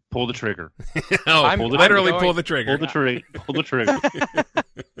 Jason, pull the trigger. Literally pull the trigger. Pull the trigger.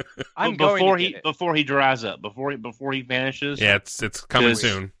 I'm before he dries up, before he vanishes. Yeah, it's coming 'Cause-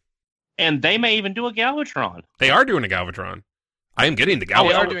 soon. And they may even do a Galvatron. They are doing a Galvatron. I am getting the They are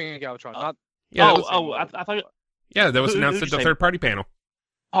Galvatron. doing a Galvatron. Not Yeah, I thought. yeah, that was Who- announced who'd at you the say? third-party panel.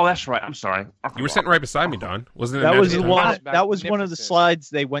 Oh, that's right. I'm sorry. You were sitting right beside me, Don. Wasn't it? That was announced the at one. Magnificent. That was one of the slides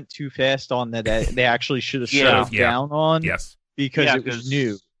they went too fast on that they actually should have Yeah. slowed down on Yes, because Yeah, it was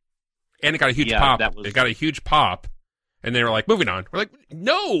new. and it got a huge Yeah, pop. that was- It got a huge pop, and they were like, "Moving on." We're like,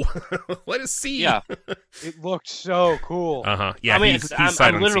 "No, let us see." Yeah. it looked so cool. Yeah. He's sight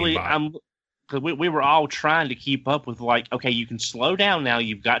I'm literally, unseen bot. because we were all trying to keep up with okay, you can slow down now.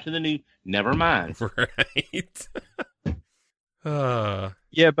 You've got to the new. Never mind. Right.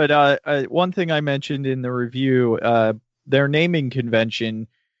 Yeah, but one thing I mentioned in the review, their naming convention,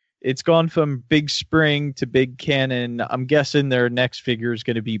 it's gone from Big Spring to Big Cannon. I'm guessing their next figure is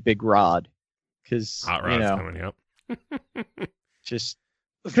going to be Big Rod, because Hot Rod's coming. Yep. just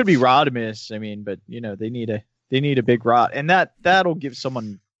it could be Rodimus. But they need a Big Rod, and that'll give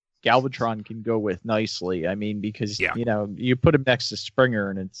someone Galvatron can go with nicely. Because Yeah. you put him next to Springer,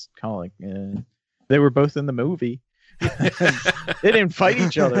 and it's kind of like they were both in the movie. They didn't fight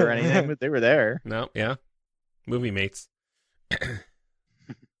each other or anything, but they were there. No. Yeah. Movie mates.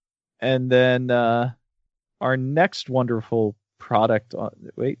 And then our next wonderful product.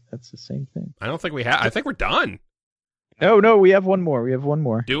 Wait, that's the same thing. I don't think we have. I think we're done. No, we have one more. We have one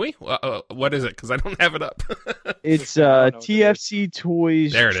more. Do we? What is it? Because I don't have it up. It's I don't know what it TFC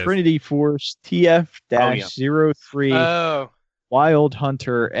Toys There it is. Trinity Force TF-03 Oh, Wild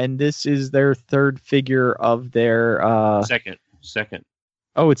Hunter, and this is their third figure of their. Second.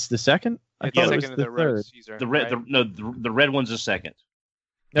 Oh, it's the second. I it's thought the it was second of the the Road third. Caesar. The red, right? the red one's a second.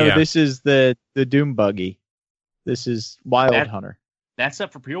 No, Yeah. this is the Doom Buggy. This is Wild That- Hunter. That's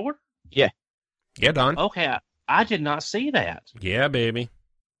up for pre-order. Yeah, Don. Okay, I did not see that. Yeah, baby.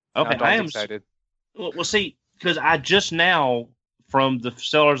 Okay, Now Don's I am excited. Well, see, because I just now, from the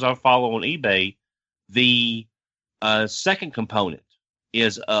sellers I follow on eBay, the second component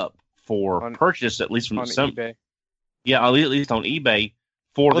is up for On- purchase, at least from On some. eBay. Yeah, at least on eBay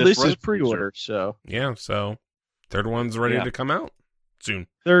for Well, this. this is Road pre-order, so Yeah, so third one's ready Yeah. to come out soon.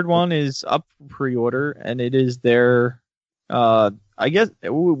 third one is up for pre-order, and it is their. I guess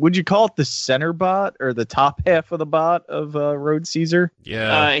would you call it the center bot or the top half of the bot of Road Caesar?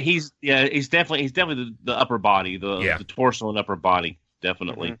 Yeah. He's definitely the upper body, the torso and upper body,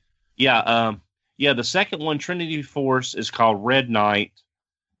 definitely. Mhm. Yeah, the second one, Trinity Force, is called Red Knight,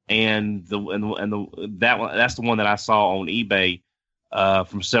 and that's the one that I saw on eBay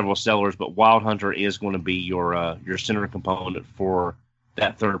from several sellers. But Wild Hunter is going to be your center component for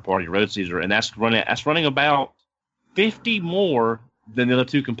that third party Road Caesar, and that's running about 50 more than the other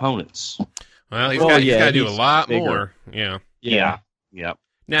two components. Well, he's Well, got yeah, to do a he's lot bigger. more. Yeah. Yep.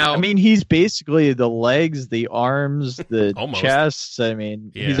 Now, I mean, he's basically the legs, the arms, the Almost. chest. I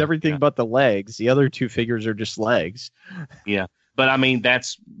mean, he's Yeah. everything Yeah. but the legs. The other two figures are just legs. But I mean,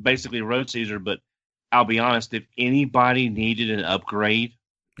 that's basically Road Caesar. But I'll be honest, if anybody needed an upgrade,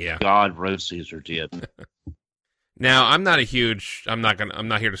 yeah. God, Road Caesar did. Now, I'm not here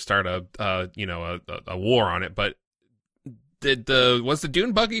to start a war on it, but was the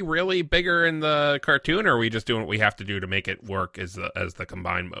Dune Buggy really bigger in the cartoon, or are we just doing what we have to do to make it work as the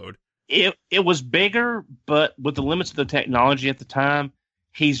combined mode? It was bigger, but with the limits of the technology at the time,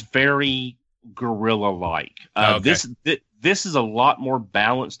 he's very gorilla-like. Okay. This is a lot more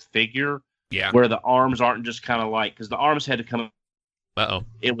balanced figure, Yeah. where the arms aren't just kind of like, because the arms had to come. Uh-oh.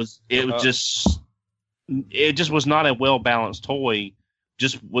 It just was not a well balanced toy.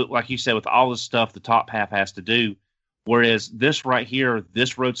 Just like you said, with all the stuff the top half has to do. Whereas this right here,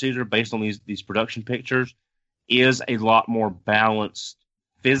 this Road Caesar, based on these production pictures, is a lot more balanced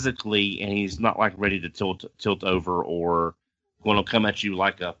physically, and he's not like ready to tilt over or going to come at you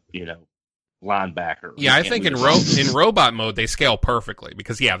like a linebacker. Yeah, I You think can't in move. in robot mode they scale perfectly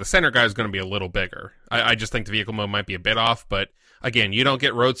because the center guy is going to be a little bigger. I just think the vehicle mode might be a bit off, but again, you don't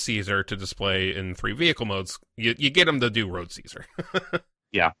get Road Caesar to display in 3 vehicle modes. You get him to do Road Caesar.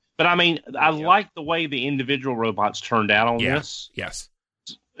 But I mean, I like the way the individual robots turned out on Yeah. this. Yes.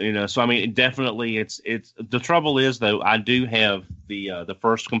 So I mean, definitely, it's the trouble is though, I do have the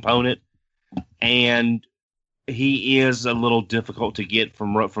first component, and he is a little difficult to get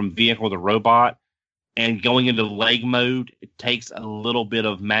from vehicle to robot, and going into leg mode, it takes a little bit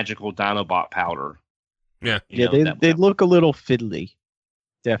of magical Dinobot powder. Yeah. They look a little fiddly.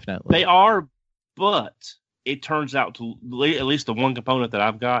 Definitely. They are, but it turns out to at least the one component that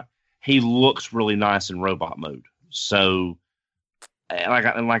I've got, he looks really nice in robot mode. So,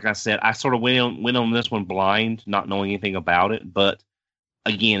 like I said, I sort of went on this one blind, not knowing anything about it. But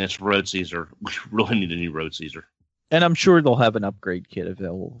again, it's Road Caesar. We really need a new Road Caesar. And I'm sure they'll have an upgrade kit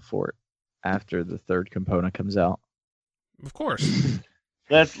available for it after the third component comes out. Of course.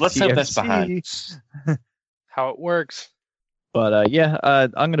 Let's hope that's TFC. behind us. How it works. But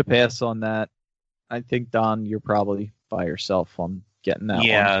I'm going to pass on that. I think, Don, you're probably by yourself on getting that one.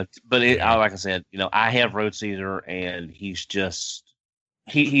 Yeah, but like I said, I have Road Caesar, and he's just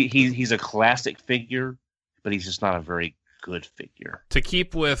he's a classic figure, but he's just not a very good figure. To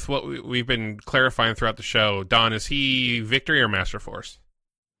keep with what we've been clarifying throughout the show, Don, is he Victory or Master Force?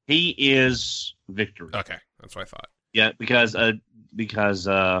 He is Victory. Okay, that's what I thought. Yeah, because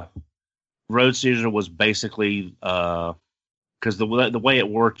Road Caesar was basically because the way it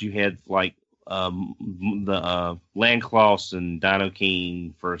worked, you had like the Landcloss and Dino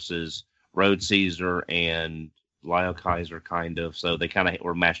King versus Road Caesar and Lyle Kaiser, kind of. So they kind of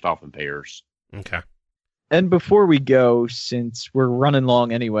were matched off in pairs. Okay. And before we go, since we're running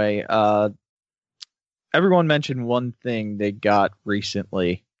long anyway, everyone mentioned one thing they got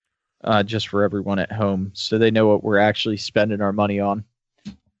recently, just for everyone at home, so they know what we're actually spending our money on.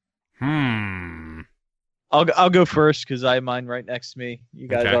 I'll go first because I have mine right next to me. You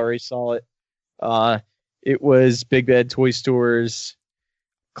guys Okay. already saw it. It was Big Bad Toy Store's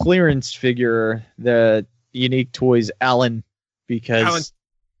clearance figure, the Unique Toys Alan, because Alan.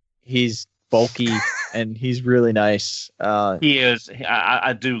 he's bulky and he's really nice. He is.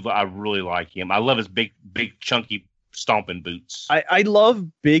 I do. I really like him. I love his big, chunky stomping boots. I love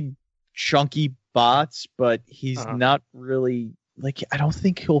big, chunky bots, but he's not really like. I don't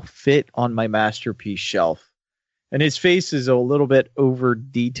think he'll fit on my masterpiece shelf. And his face is a little bit over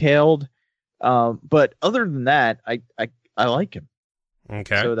detailed, but other than that, I like him.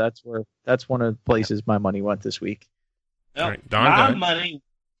 Okay. So that's one of the places my money went this week. Well, right. Don,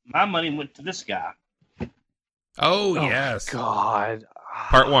 my money went to this guy. Oh yes. God.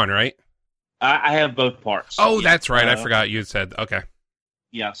 Part 1, right? I have both parts. Oh, that's right. I forgot you said. Okay.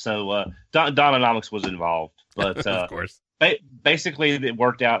 Yeah. So Dononomics was involved, but of course. Basically, it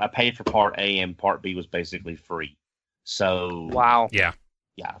worked out. I paid for Part A, and Part B was basically free. So Wow. Yeah.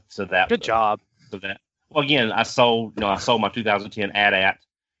 yeah. So that Good job. So that well, again, I sold my 2010 AT-AT.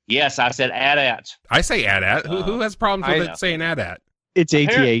 Yes, I said AT-AT. I say AT-AT. Who has problems with I it saying AT-AT? It's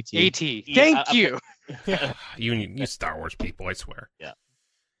AT-AT. AT. Yeah, Thank you. You Star Wars people, I swear.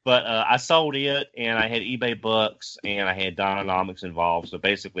 But I sold it, and I had eBay Bucks, and I had Dononomics involved. So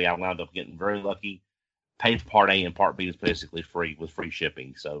basically, I wound up getting very lucky. Paid for Part A, and Part B was basically free with free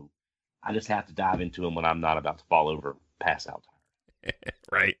shipping. So I just have to dive into them when I'm not about to fall over, pass out.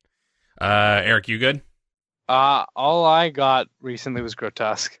 Right. Eric, you good? All I got recently was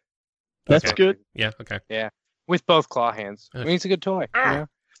Grotesque. That's Okay. good. Yeah. Okay. With both claw hands. I mean, it's a good toy. You know?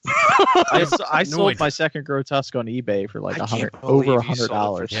 I sold idea. my second Grotesque on eBay for like I can't over believe you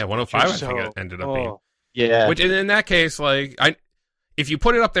sold it $100. for Yeah, 105. I So- think it ended up being. Oh, Yeah. Which in that case, like if you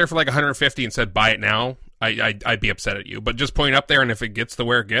put it up there for like 150 and said buy it now, I'd be upset at you. But just point it up there, and if it gets to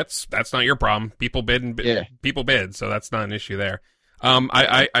where it gets, that's not your problem. People bid and Yeah. people bid, so that's not an issue there.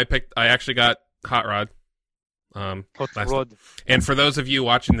 I actually got Hot Rod. Hot last- Rod. And for those of you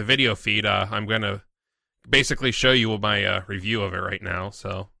watching the video feed, I'm gonna basically show you my review of it right now.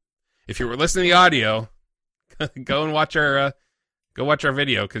 So if you were listening to the audio, go and watch our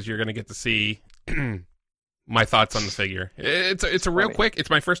video, because you're gonna get to see my thoughts on the figure. It's a real funny. quick. It's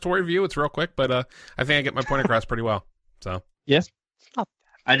my first toy review. It's real quick, but I think I get my point across pretty well. So Yes.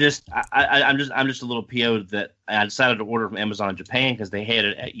 I'm just a little PO'd that I decided to order from Amazon Japan because they had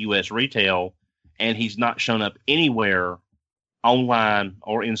it at U.S. retail, and he's not shown up anywhere online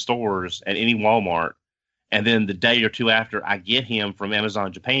or in stores at any Walmart. And then the day or two after I get him from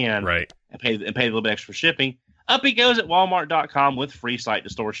Amazon Japan, right. and pay a little bit extra for shipping, up he goes at Walmart.com with free site to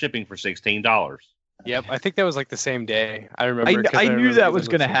store shipping for $16. Yep, I think that was like the same day. I remember. 'cause I knew remember that was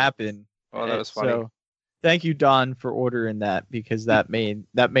using going to the- happen. Oh, that was funny. So, thank you, Don, for ordering that, because that made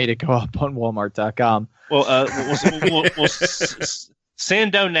it go up on Walmart.com. Well,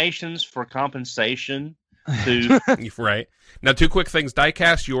 send donations for compensation to. Right. Now, 2 quick things.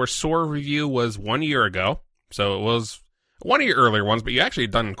 Diecast, your Soar review was 1 year ago, so it was one of your earlier ones, but you actually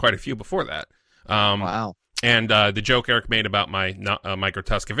had done quite a few before that. Wow. And the joke Eric made about my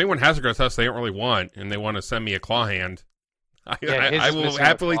Grotesque. If anyone has a Grotesque they don't really want, and they want to send me a claw hand, I his will missing a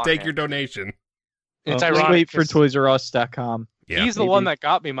happily claw take hand. your donation. It's Just ironic. wait for 'cause ToysRUs.com. Yeah. He's the one that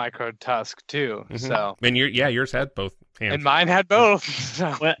got me Micro Tusk too. Mhm. So And yours had both hands. and mine had both.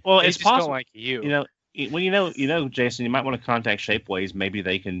 So Well, they it's just don't possible. like you. Jason, you might want to contact Shapeways. Maybe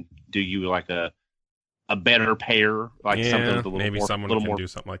they can do you like a better pair, like something with a little maybe more, someone little can more. do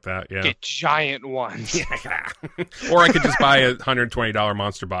something like that. Yeah. Get giant ones. Yeah. Or I could just buy a $120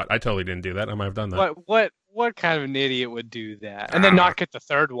 Monster Bot. I totally didn't do that. I might have done that. What kind of an idiot would do that? And then not get the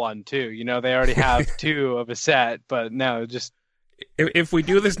third one too. You know, they already have 2 of a set, but no, just If we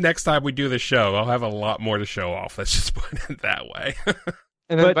do this next time we do the show, I'll have a lot more to show off. Let's just put it that way.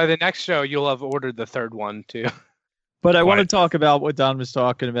 and then But- by the next show you'll have ordered the third one too. But I want to Quite. talk about what Don was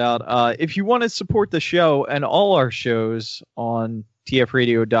talking about. If you want to support the show and all our shows on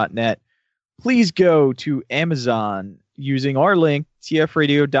tfradio.net, please go to Amazon using our link,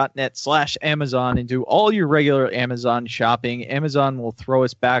 tfradio.net/Amazon, and do all your regular Amazon shopping. Amazon will throw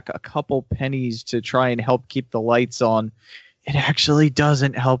us back a couple pennies to try and help keep the lights on. It actually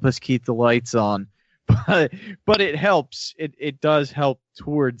doesn't help us keep the lights on, but it helps. It does help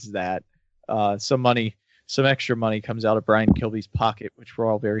towards that. Some extra money comes out of Brian Kilby's pocket, which we're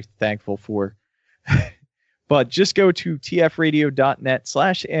all very thankful for. But just go to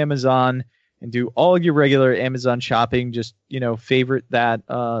tfradio.net/Amazon and do all your regular Amazon shopping. Just, favorite that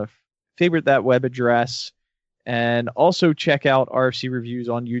web address, and also check out RFC Reviews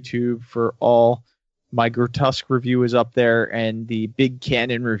on YouTube for all. My Grotesque review is up there, and the Big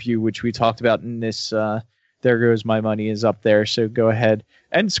Cannon review, which we talked about in this There Goes My Money, is up there. So go ahead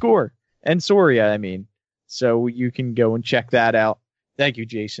and Soria, I mean. So you can go and check that out. Thank you,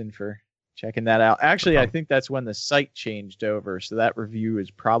 Jason, for checking that out. Actually, I think that's when the site changed over, so that review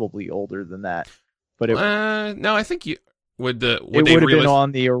is probably older than that. but it no, I think you would. Would would they have been relist-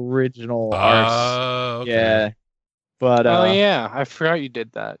 on the original Oh, okay. Yeah, but Oh yeah, I forgot you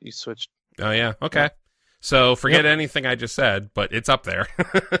did that. You switched. Oh yeah, okay. So forget anything I just said, but it's up there.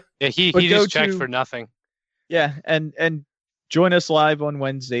 Yeah, he But go just checked to- for nothing. yeah, and join us live on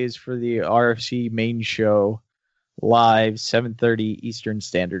Wednesdays for the RFC main show, live 7:30 Eastern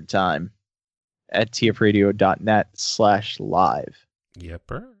Standard Time at tfradio.net/live.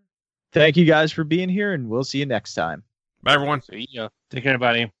 Yepper. Thank you guys for being here, and we'll see you next time. Bye, everyone. So yeah. Take care,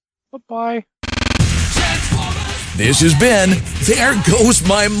 everybody. Bye-bye. This has been There Goes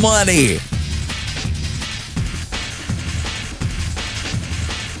My Money.